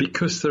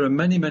because there are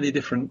many, many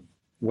different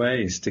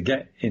ways to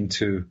get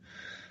into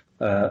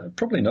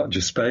probably not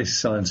just space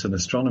science and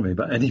astronomy,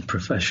 but any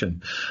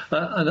profession.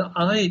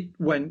 My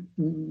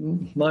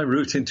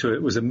route into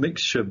it was a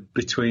mixture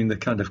between the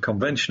kind of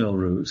conventional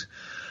route,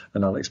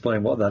 and I'll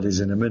explain what that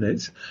is in a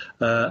minute,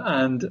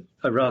 and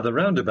a rather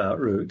roundabout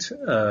route,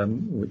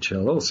 which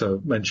I'll also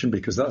mention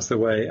because that's the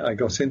way I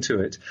got into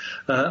it.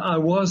 I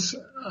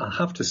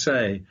have to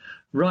say,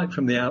 right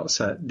from the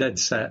outset, dead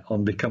set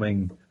on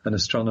becoming an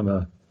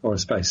astronomer or a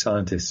space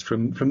scientist.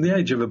 From the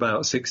age of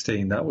about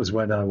 16, that was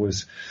when I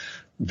was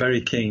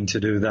very keen to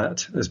do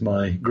that as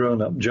my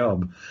grown-up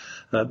job.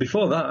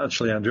 Before that,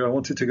 actually, Andrew, I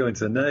wanted to go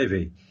into the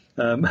Navy.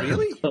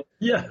 Really?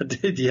 Yeah, I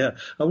did, yeah.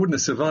 I wouldn't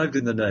have survived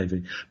in the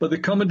Navy. But the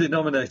common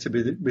denominator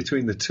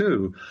between the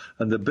two,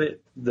 and the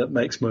bit that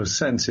makes most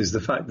sense, is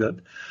the fact that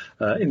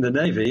in the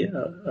Navy,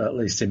 at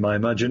least in my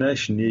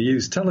imagination, you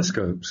use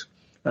telescopes.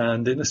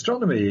 And in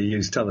astronomy, you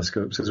use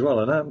telescopes as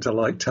well. And I happen to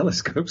like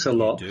telescopes a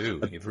lot.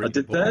 You do. You've I written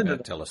did a book then,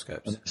 about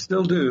telescopes. and I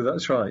still do.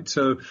 That's right.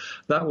 So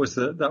that was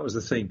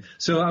the theme.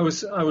 So I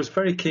was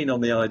very keen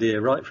on the idea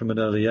right from an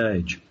early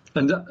age.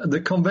 And the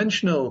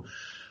conventional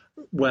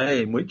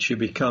way in which you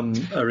become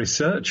a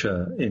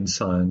researcher in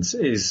science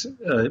is,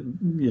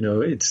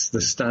 it's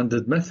the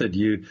standard method.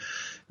 You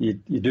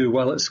do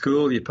well at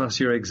school, you pass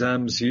your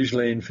exams,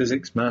 usually in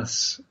physics,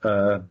 maths,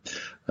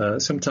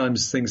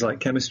 sometimes things like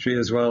chemistry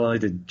as well. I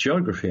did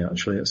geography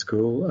actually at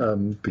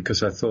school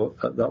because I thought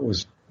I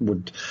was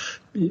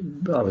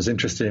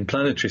interested in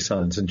planetary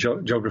science, and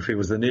geography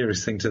was the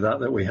nearest thing to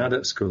that we had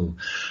at school.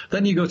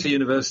 Then you go to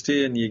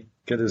university and you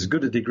get as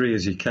good a degree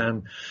as you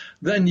can.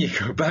 Then you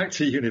go back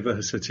to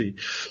university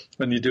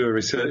and you do a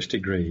research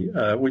degree,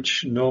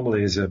 which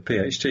normally is a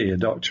PhD, a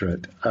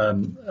doctorate,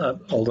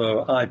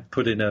 although I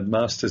put in a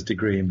master's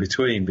degree in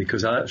between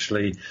because I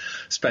actually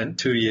spent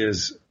 2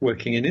 years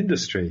working in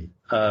industry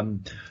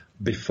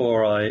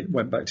before I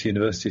went back to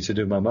university to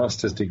do my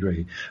master's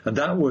degree. And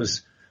that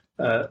was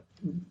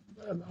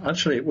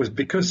actually, it was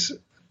because,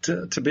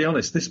 to be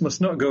honest, this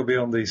must not go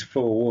beyond these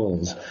four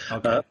walls.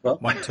 Okay.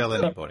 Won't tell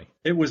anybody.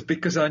 It was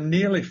because I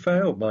nearly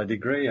failed my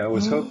degree. I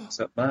was hopeless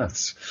at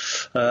maths.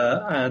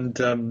 And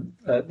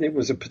it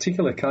was a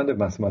particular kind of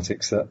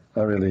mathematics that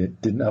I really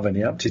didn't have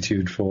any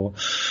aptitude for.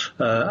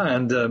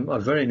 And I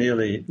very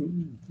nearly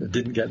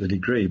didn't get the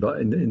degree,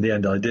 but in the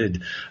end I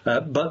did.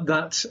 But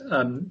that,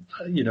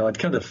 I'd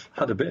kind of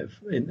had a bit of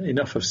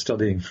enough of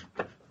studying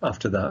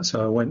after that.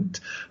 So I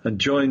went and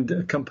joined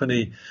a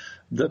company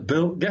that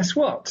built, guess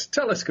what,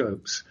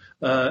 telescopes.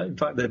 In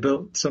fact, they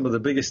built some of the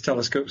biggest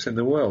telescopes in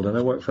the world, and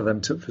I worked for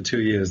them for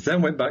 2 years.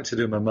 Then went back to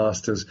do my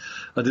master's.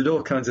 I did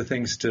all kinds of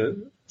things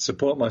to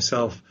support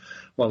myself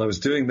while I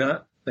was doing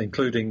that,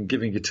 including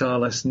giving guitar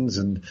lessons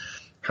and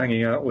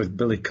hanging out with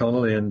Billy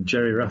Connolly and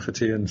Jerry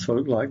Rafferty and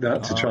folk like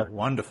that to try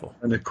wonderful.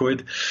 and a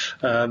quid.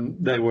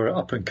 They were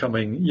up and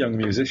coming young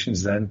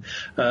musicians then.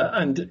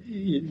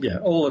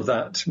 All of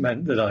that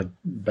meant that I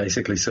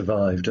basically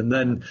survived. And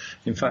then,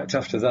 in fact,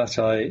 after that,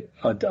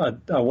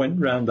 I went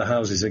round the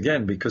houses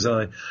again because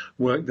I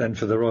worked then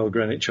for the Royal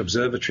Greenwich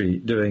Observatory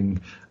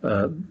doing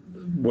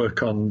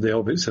work on the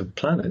orbits of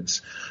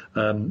planets.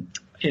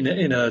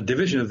 In a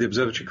division of the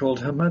observatory called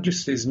Her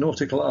Majesty's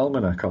Nautical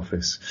Almanac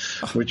Office,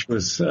 which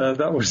was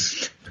that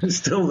was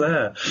still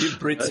there. You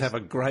Brits have a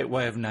great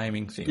way of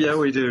naming things. Yeah,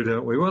 we do,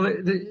 don't we? Well,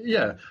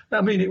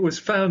 I mean, it was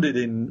founded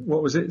in,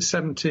 what was it,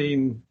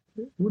 17...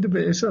 Would have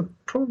been, it's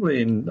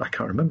probably in, I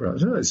can't remember. I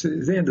don't know, it's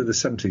the end of the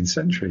 17th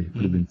century.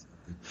 Would have been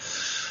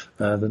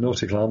the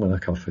Nautical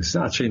Almanac Office.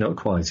 Actually, not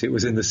quite. It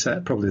was in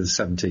probably the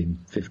 1750s,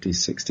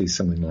 60s,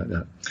 something like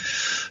that.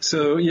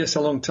 So, yes,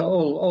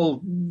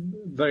 all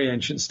very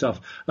ancient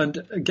stuff.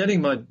 And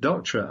getting my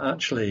doctorate,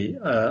 actually,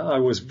 I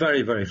was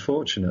very, very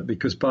fortunate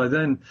because by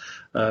then,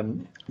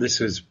 this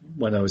was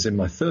when I was in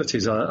my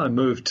 30s, I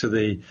moved to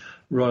the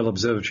Royal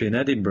Observatory in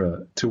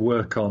Edinburgh to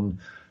work on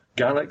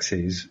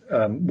galaxies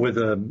with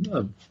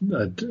an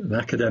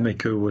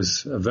academic who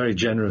was a very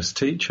generous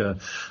teacher,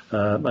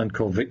 a man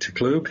called Victor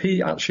Klube.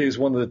 He actually is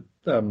one of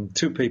the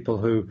two people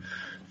who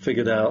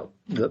figured out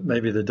that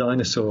maybe the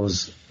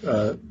dinosaurs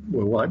were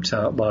wiped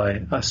out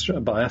by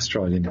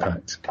asteroid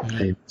impact.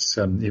 He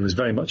was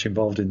very much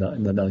involved in that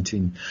in the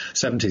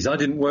 1970s. I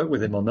didn't work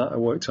with him on that. I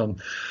worked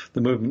on the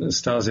movement of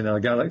stars in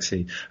our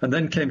galaxy, and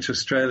then came to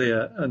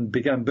Australia and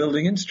began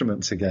building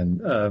instruments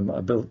again.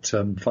 I built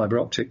fibre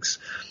optics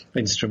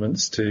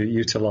instruments to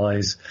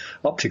utilise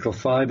optical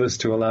fibres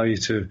to allow you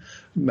to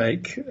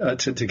make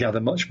to gather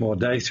much more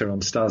data on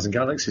stars and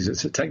galaxies.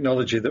 It's a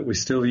technology that we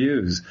still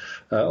use,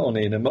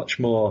 only in a much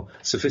more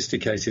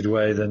sophisticated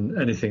way than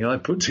anything I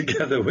put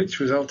together, which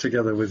was all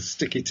together with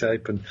sticky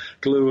tape and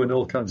glue and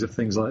all kinds of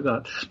things like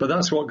that. But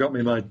that's what got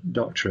me my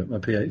doctorate, my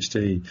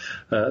PhD,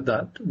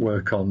 that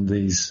work on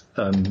these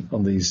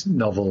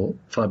novel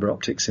fibre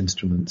optics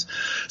instruments.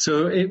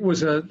 So it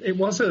was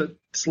a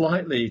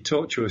slightly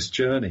tortuous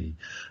journey,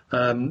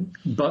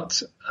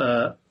 but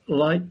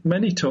like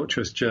many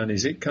tortuous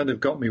journeys, it kind of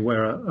got me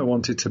where I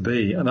wanted to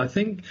be. And I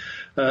think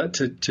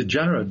to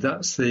Jared,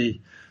 that's the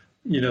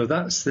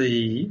that's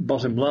the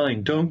bottom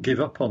line. Don't give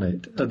up on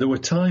it. There were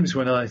times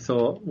when I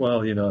thought,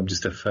 well, I'm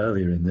just a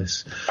failure in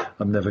this.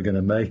 I'm never going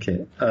to make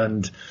it.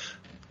 And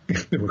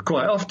there were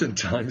quite often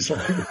times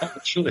like that,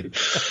 actually.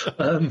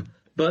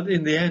 But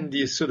in the end,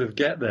 you sort of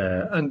get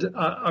there. And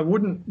I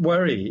wouldn't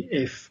worry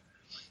if,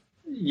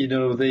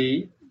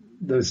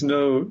 there's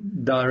no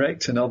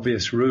direct and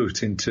obvious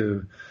route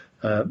into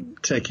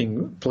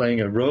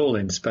playing a role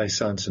in space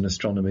science and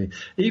astronomy,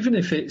 even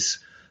if it's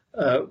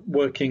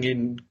working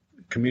in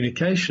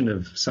communication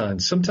of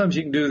science. Sometimes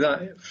you can do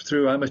that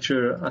through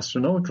amateur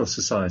astronomical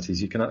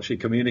societies. You can actually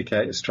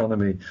communicate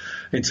astronomy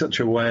in such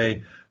a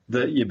way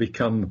that you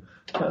become,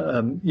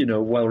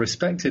 well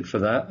respected for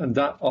that, and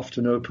that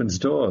often opens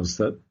doors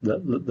that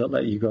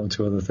let you go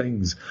into other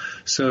things.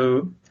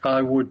 So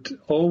I would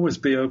always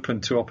be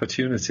open to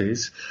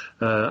opportunities.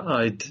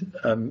 I'd,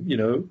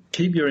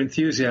 keep your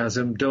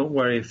enthusiasm. Don't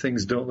worry if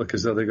things don't look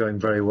as though they're going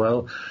very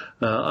well.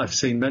 I've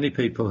seen many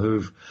people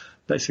who've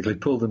basically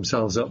pulled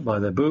themselves up by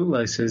their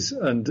bootlaces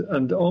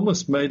and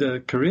almost made a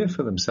career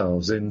for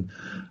themselves in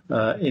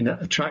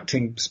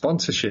attracting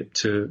sponsorship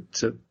to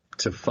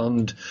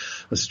fund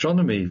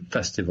astronomy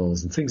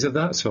festivals and things of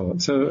that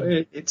sort.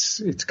 So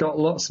it's got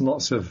lots and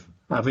lots of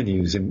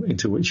avenues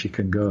into which you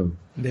can go.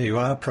 There you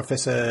are,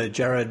 Professor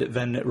Jared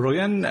Van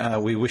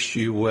Rooyen. We wish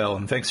you well,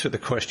 and thanks for the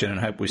question, and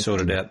hope we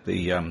sorted out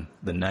the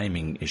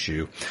naming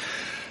issue.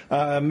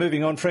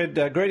 Moving on, Fred,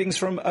 greetings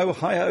from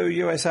Ohio,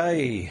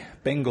 USA,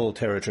 Bengal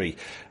territory.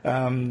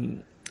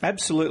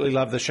 Absolutely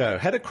love the show.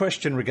 Had a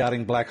question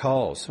regarding black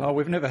holes. Oh,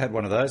 we've never had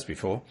one of those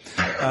before.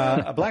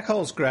 A black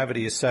hole's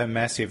gravity is so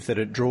massive that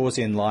it draws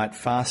in light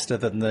faster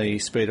than the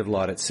speed of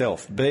light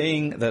itself.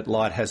 Being that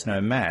light has no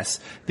mass,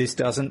 this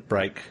doesn't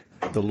break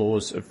the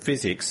laws of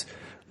physics.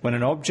 When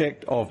an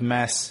object of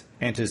mass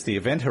enters the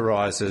event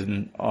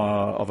horizon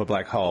of a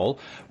black hole,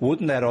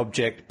 wouldn't that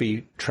object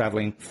be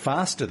travelling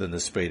faster than the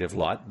speed of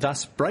light,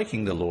 thus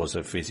breaking the laws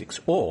of physics?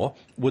 Or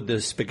would the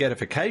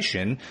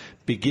spaghettification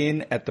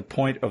begin at the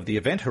point of the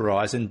event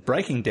horizon,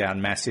 breaking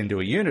down mass into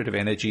a unit of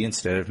energy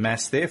instead of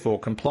mass, therefore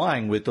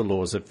complying with the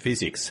laws of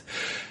physics?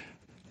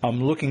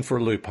 I'm looking for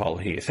a loophole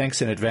here.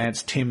 Thanks in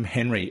advance, Tim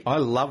Henry. I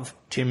love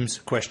Tim's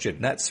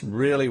question. That's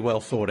really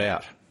well thought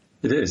out.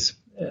 It is.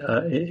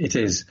 It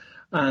is.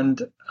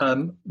 And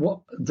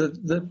what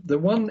the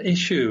one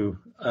issue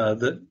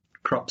that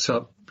crops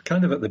up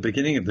kind of at the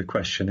beginning of the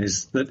question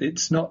is that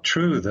it's not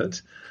true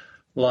that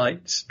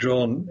light's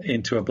drawn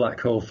into a black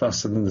hole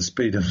faster than the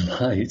speed of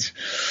light,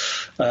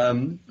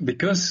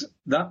 because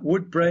that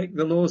would break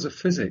the laws of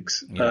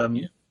physics.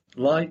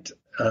 Light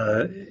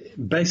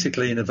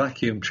basically in a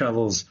vacuum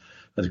travels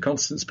at a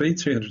constant speed,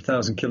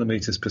 300,000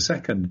 kilometres per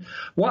second.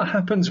 What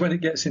happens when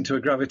it gets into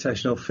a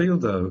gravitational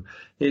field, though,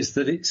 is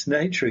that its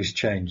nature is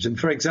changed. And,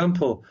 for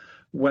example,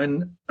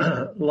 when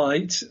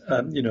light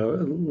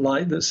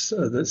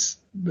that's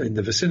in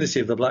the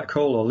vicinity of the black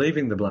hole or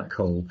leaving the black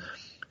hole,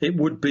 it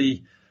would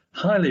be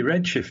highly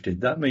redshifted.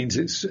 That means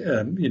it's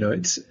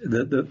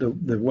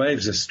the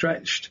waves are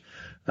stretched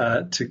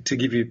to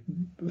give you,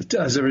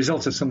 as a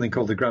result of something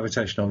called the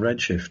gravitational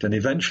redshift, and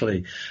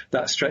eventually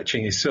that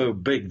stretching is so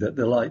big that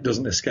the light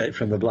doesn't escape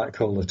from the black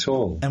hole at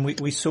all. And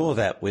we saw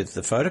that with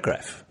the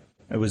photograph.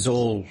 It was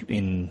all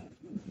in,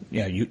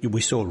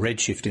 we saw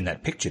redshift in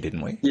that picture,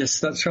 didn't we? Yes,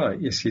 that's right.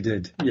 Yes, you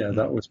did. Yeah,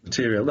 that was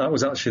material. That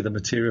was actually the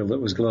material that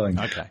was glowing.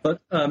 Okay.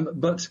 But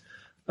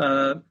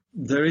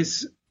there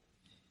is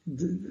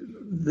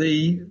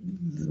the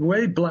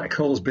way black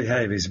holes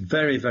behave is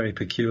very, very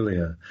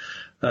peculiar.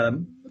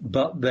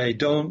 But they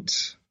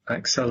don't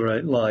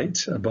accelerate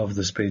light above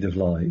the speed of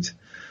light.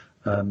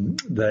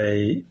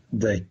 They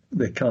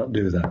can't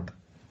do that.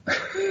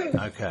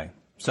 Okay.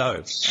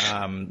 So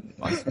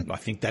I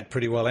think that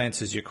pretty well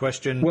answers your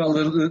question. Well,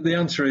 the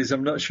answer is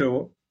I'm not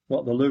sure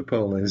what the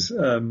loophole is,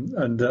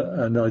 and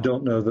I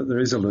don't know that there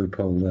is a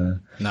loophole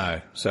there. No.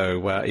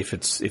 So if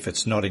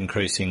it's not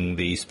increasing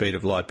the speed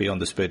of light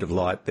beyond the speed of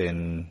light,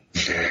 then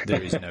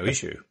there is no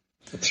issue.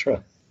 That's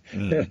right.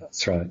 Yeah,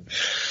 that's right.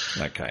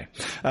 Okay.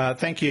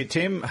 Thank you,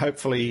 Tim.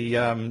 Hopefully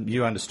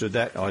you understood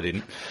that. I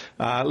didn't.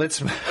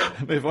 Let's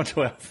move on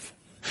to our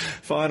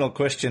final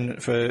question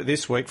for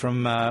this week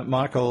from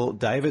Michael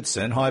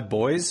Davidson. Hi,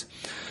 boys.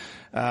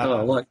 I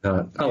like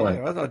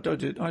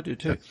that. I do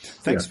too.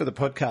 Thanks for the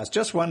podcast.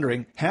 Just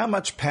wondering, how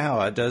much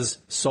power does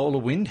solar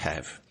wind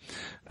have?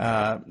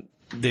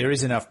 There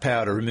is enough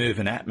power to remove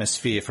an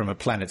atmosphere from a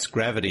planet's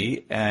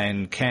gravity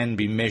and can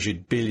be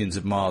measured billions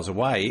of miles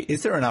away.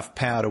 Is there enough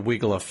power to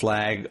wiggle a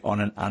flag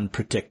on an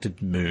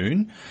unprotected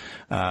moon?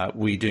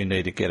 We do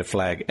need to get a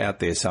flag out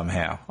there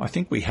somehow. I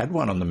think we had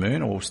one on the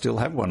moon, or still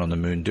have one on the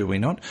moon, do we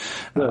not?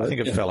 I think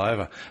it fell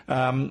over.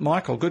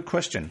 Michael, good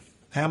question.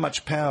 How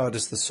much power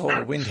does the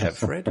solar wind have,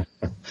 Fred?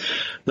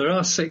 There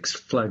are 6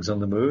 flags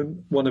on the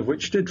moon, one of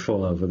which did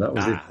fall over. That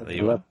was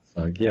the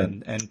flag, yeah.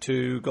 And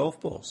 2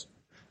 golf balls.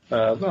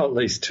 Well, at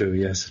least 2,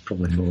 yes,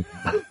 probably more.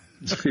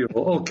 fuel,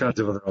 all kinds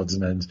of other odds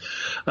and ends.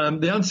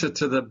 The answer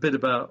to the bit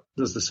about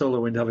does the solar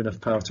wind have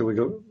enough power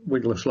to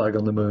wiggle a flag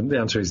on the moon, the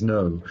answer is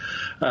no.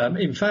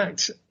 In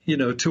fact,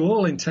 to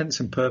all intents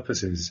and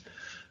purposes,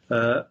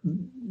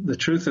 the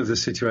truth of the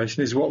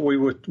situation is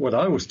what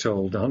I was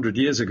told 100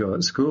 years ago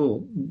at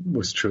school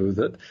was true,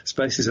 that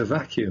space is a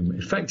vacuum.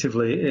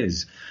 Effectively, it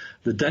is.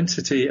 The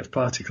density of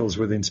particles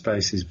within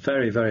space is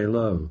very, very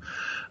low.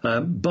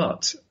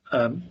 But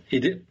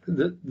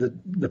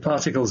the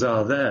particles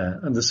are there,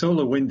 and the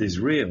solar wind is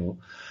real.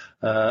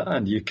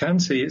 And you can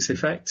see its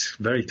effect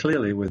very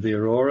clearly with the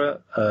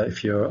aurora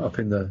if you're up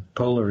in the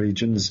polar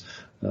regions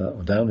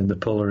or down in the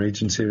polar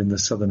regions here in the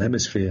southern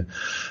hemisphere.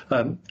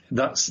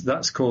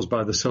 That's caused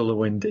by the solar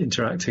wind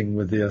interacting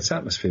with the Earth's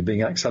atmosphere,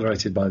 being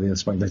accelerated by the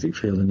Earth's magnetic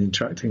field and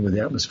interacting with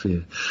the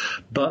atmosphere.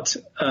 But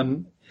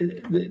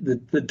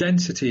the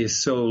density is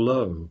so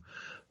low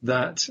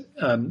that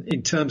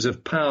in terms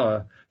of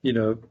power,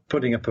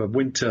 putting up a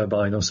wind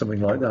turbine or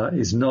something like that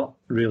is not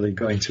really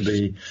going to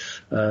be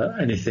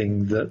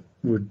anything that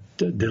would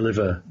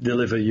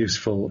deliver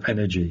useful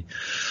energy.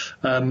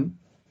 I'm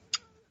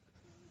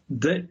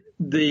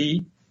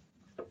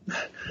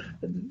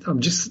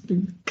just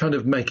kind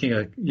of making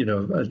a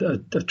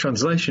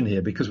translation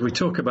here, because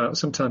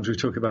sometimes we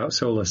talk about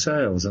solar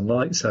sails and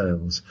light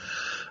sails,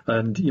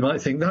 and you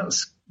might think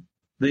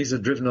these are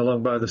driven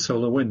along by the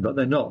solar wind, but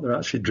they're not. They're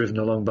actually driven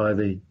along by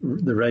the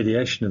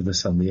radiation of the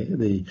sun,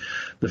 the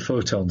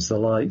photons, the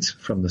light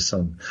from the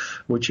sun,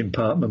 which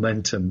impart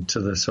momentum to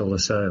the solar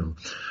sail.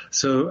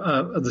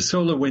 So the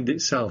solar wind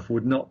itself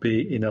would not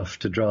be enough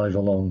to drive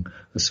along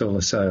a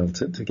solar sail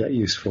to get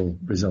useful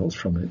results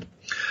from it.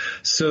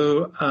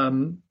 So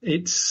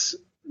it's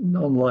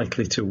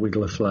unlikely to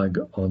wiggle a flag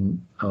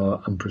on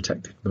our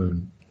unprotected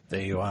moon. There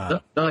you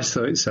are. Nice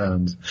though it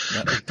sounds.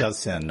 It does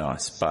sound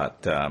nice,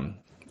 but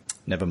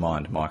never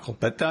mind, Michael.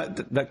 But I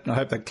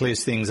hope that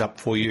clears things up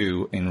for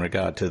you in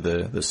regard to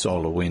the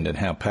solar wind and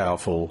how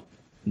powerful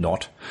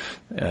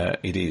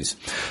it is.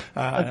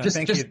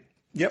 Thank you.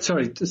 Yep.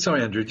 Sorry,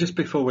 Andrew. Just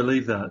before we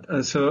leave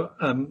that, so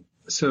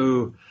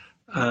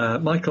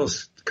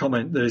Michael's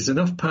comment: there is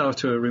enough power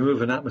to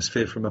remove an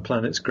atmosphere from a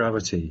planet's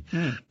gravity.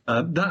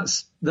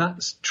 That's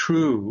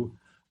true.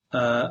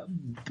 But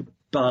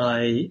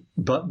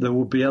there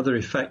will be other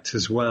effects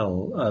as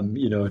well.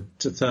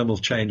 To thermal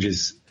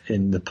changes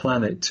in the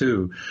planet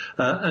too,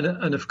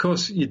 and of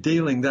course you're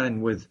dealing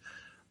then with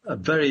a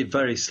very,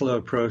 very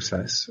slow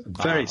process.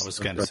 I was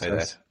going to say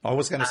that.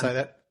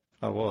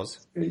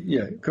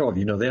 Yeah, God,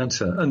 you know the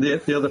answer. And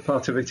the other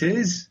part of it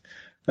is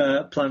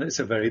planets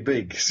are very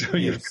big, so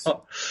you've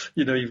got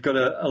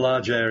a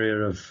large area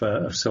of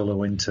solar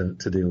wind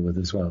to deal with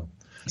as well.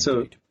 Indeed.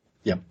 So,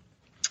 yeah.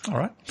 All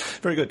right.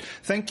 Very good.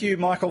 Thank you,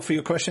 Michael, for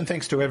your question.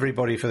 Thanks to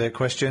everybody for their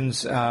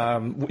questions.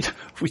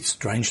 We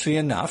strangely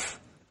enough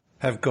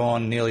have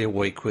gone nearly a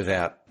week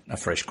without a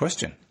fresh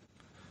question.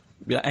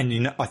 Yeah,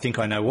 and I think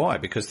I know why,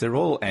 because they're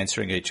all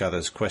answering each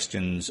other's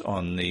questions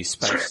on the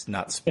Space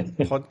Nuts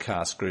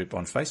podcast group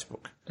on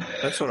Facebook.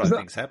 That's what I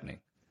think's happening.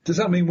 Does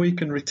that mean we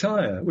can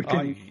retire? We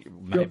can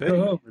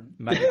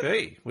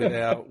maybe with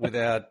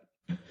our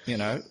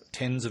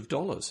tens of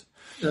dollars.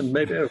 And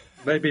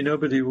maybe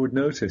nobody would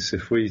notice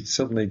if we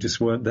suddenly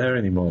just weren't there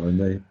anymore and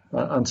they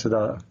answered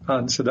our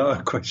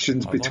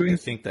questions between. I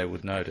think they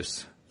would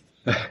notice.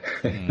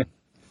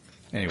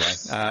 Anyway,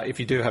 if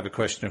you do have a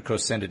question, of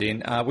course, send it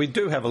in. We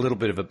do have a little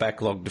bit of a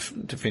backlog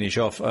to finish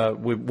off.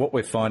 What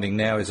we're finding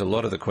now is a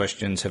lot of the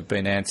questions have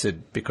been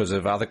answered because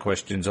of other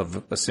questions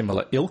of a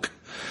similar ilk.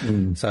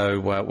 So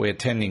we're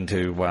tending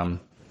to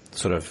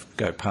sort of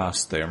go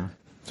past them.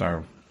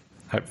 So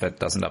hope that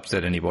doesn't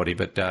upset anybody.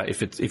 But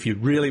if you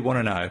really want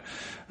to know,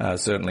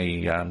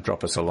 certainly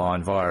drop us a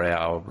line via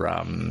our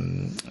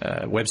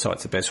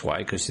website's the best way,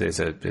 because there's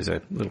a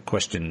little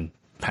question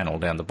panel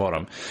down the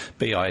bottom,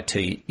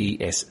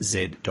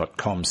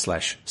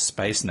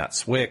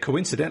 bitesz.com/spacenuts, where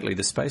coincidentally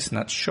the Space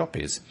Nuts shop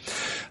is.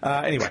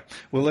 Anyway,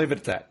 we'll leave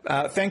it at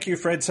that. Thank you,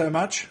 Fred, so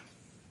much.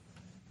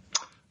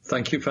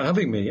 Thank you for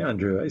having me,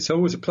 Andrew. It's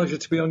always a pleasure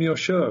to be on your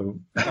show.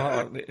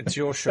 It's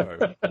your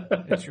show.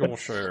 It's your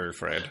show,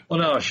 Fred.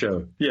 On our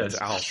show, yes.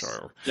 It's our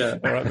show. Yeah.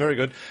 All right, very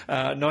good.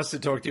 Nice to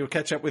talk to you. We'll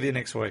catch up with you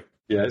next week.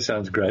 Yeah, it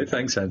sounds great.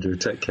 Thanks, Andrew.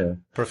 Take care.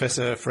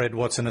 Professor Fred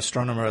Watson,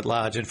 astronomer at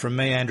large. And from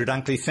me, Andrew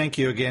Dunkley, thank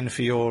you again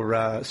for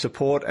your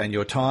support and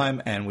your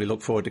time, and we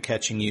look forward to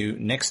catching you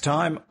next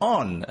time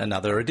on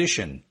another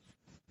edition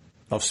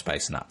of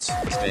Space Nuts.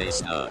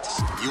 Space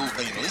Nuts. You've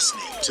been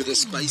listening to the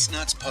Space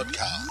Nuts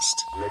podcast.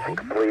 Mission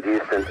complete,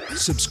 Houston.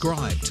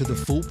 Subscribe to the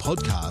full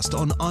podcast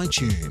on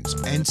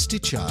iTunes and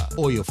Stitcher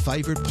or your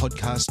favourite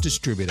podcast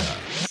distributor.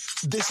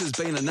 This has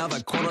been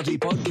another quality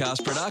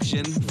podcast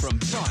production from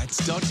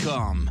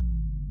Bytes.com.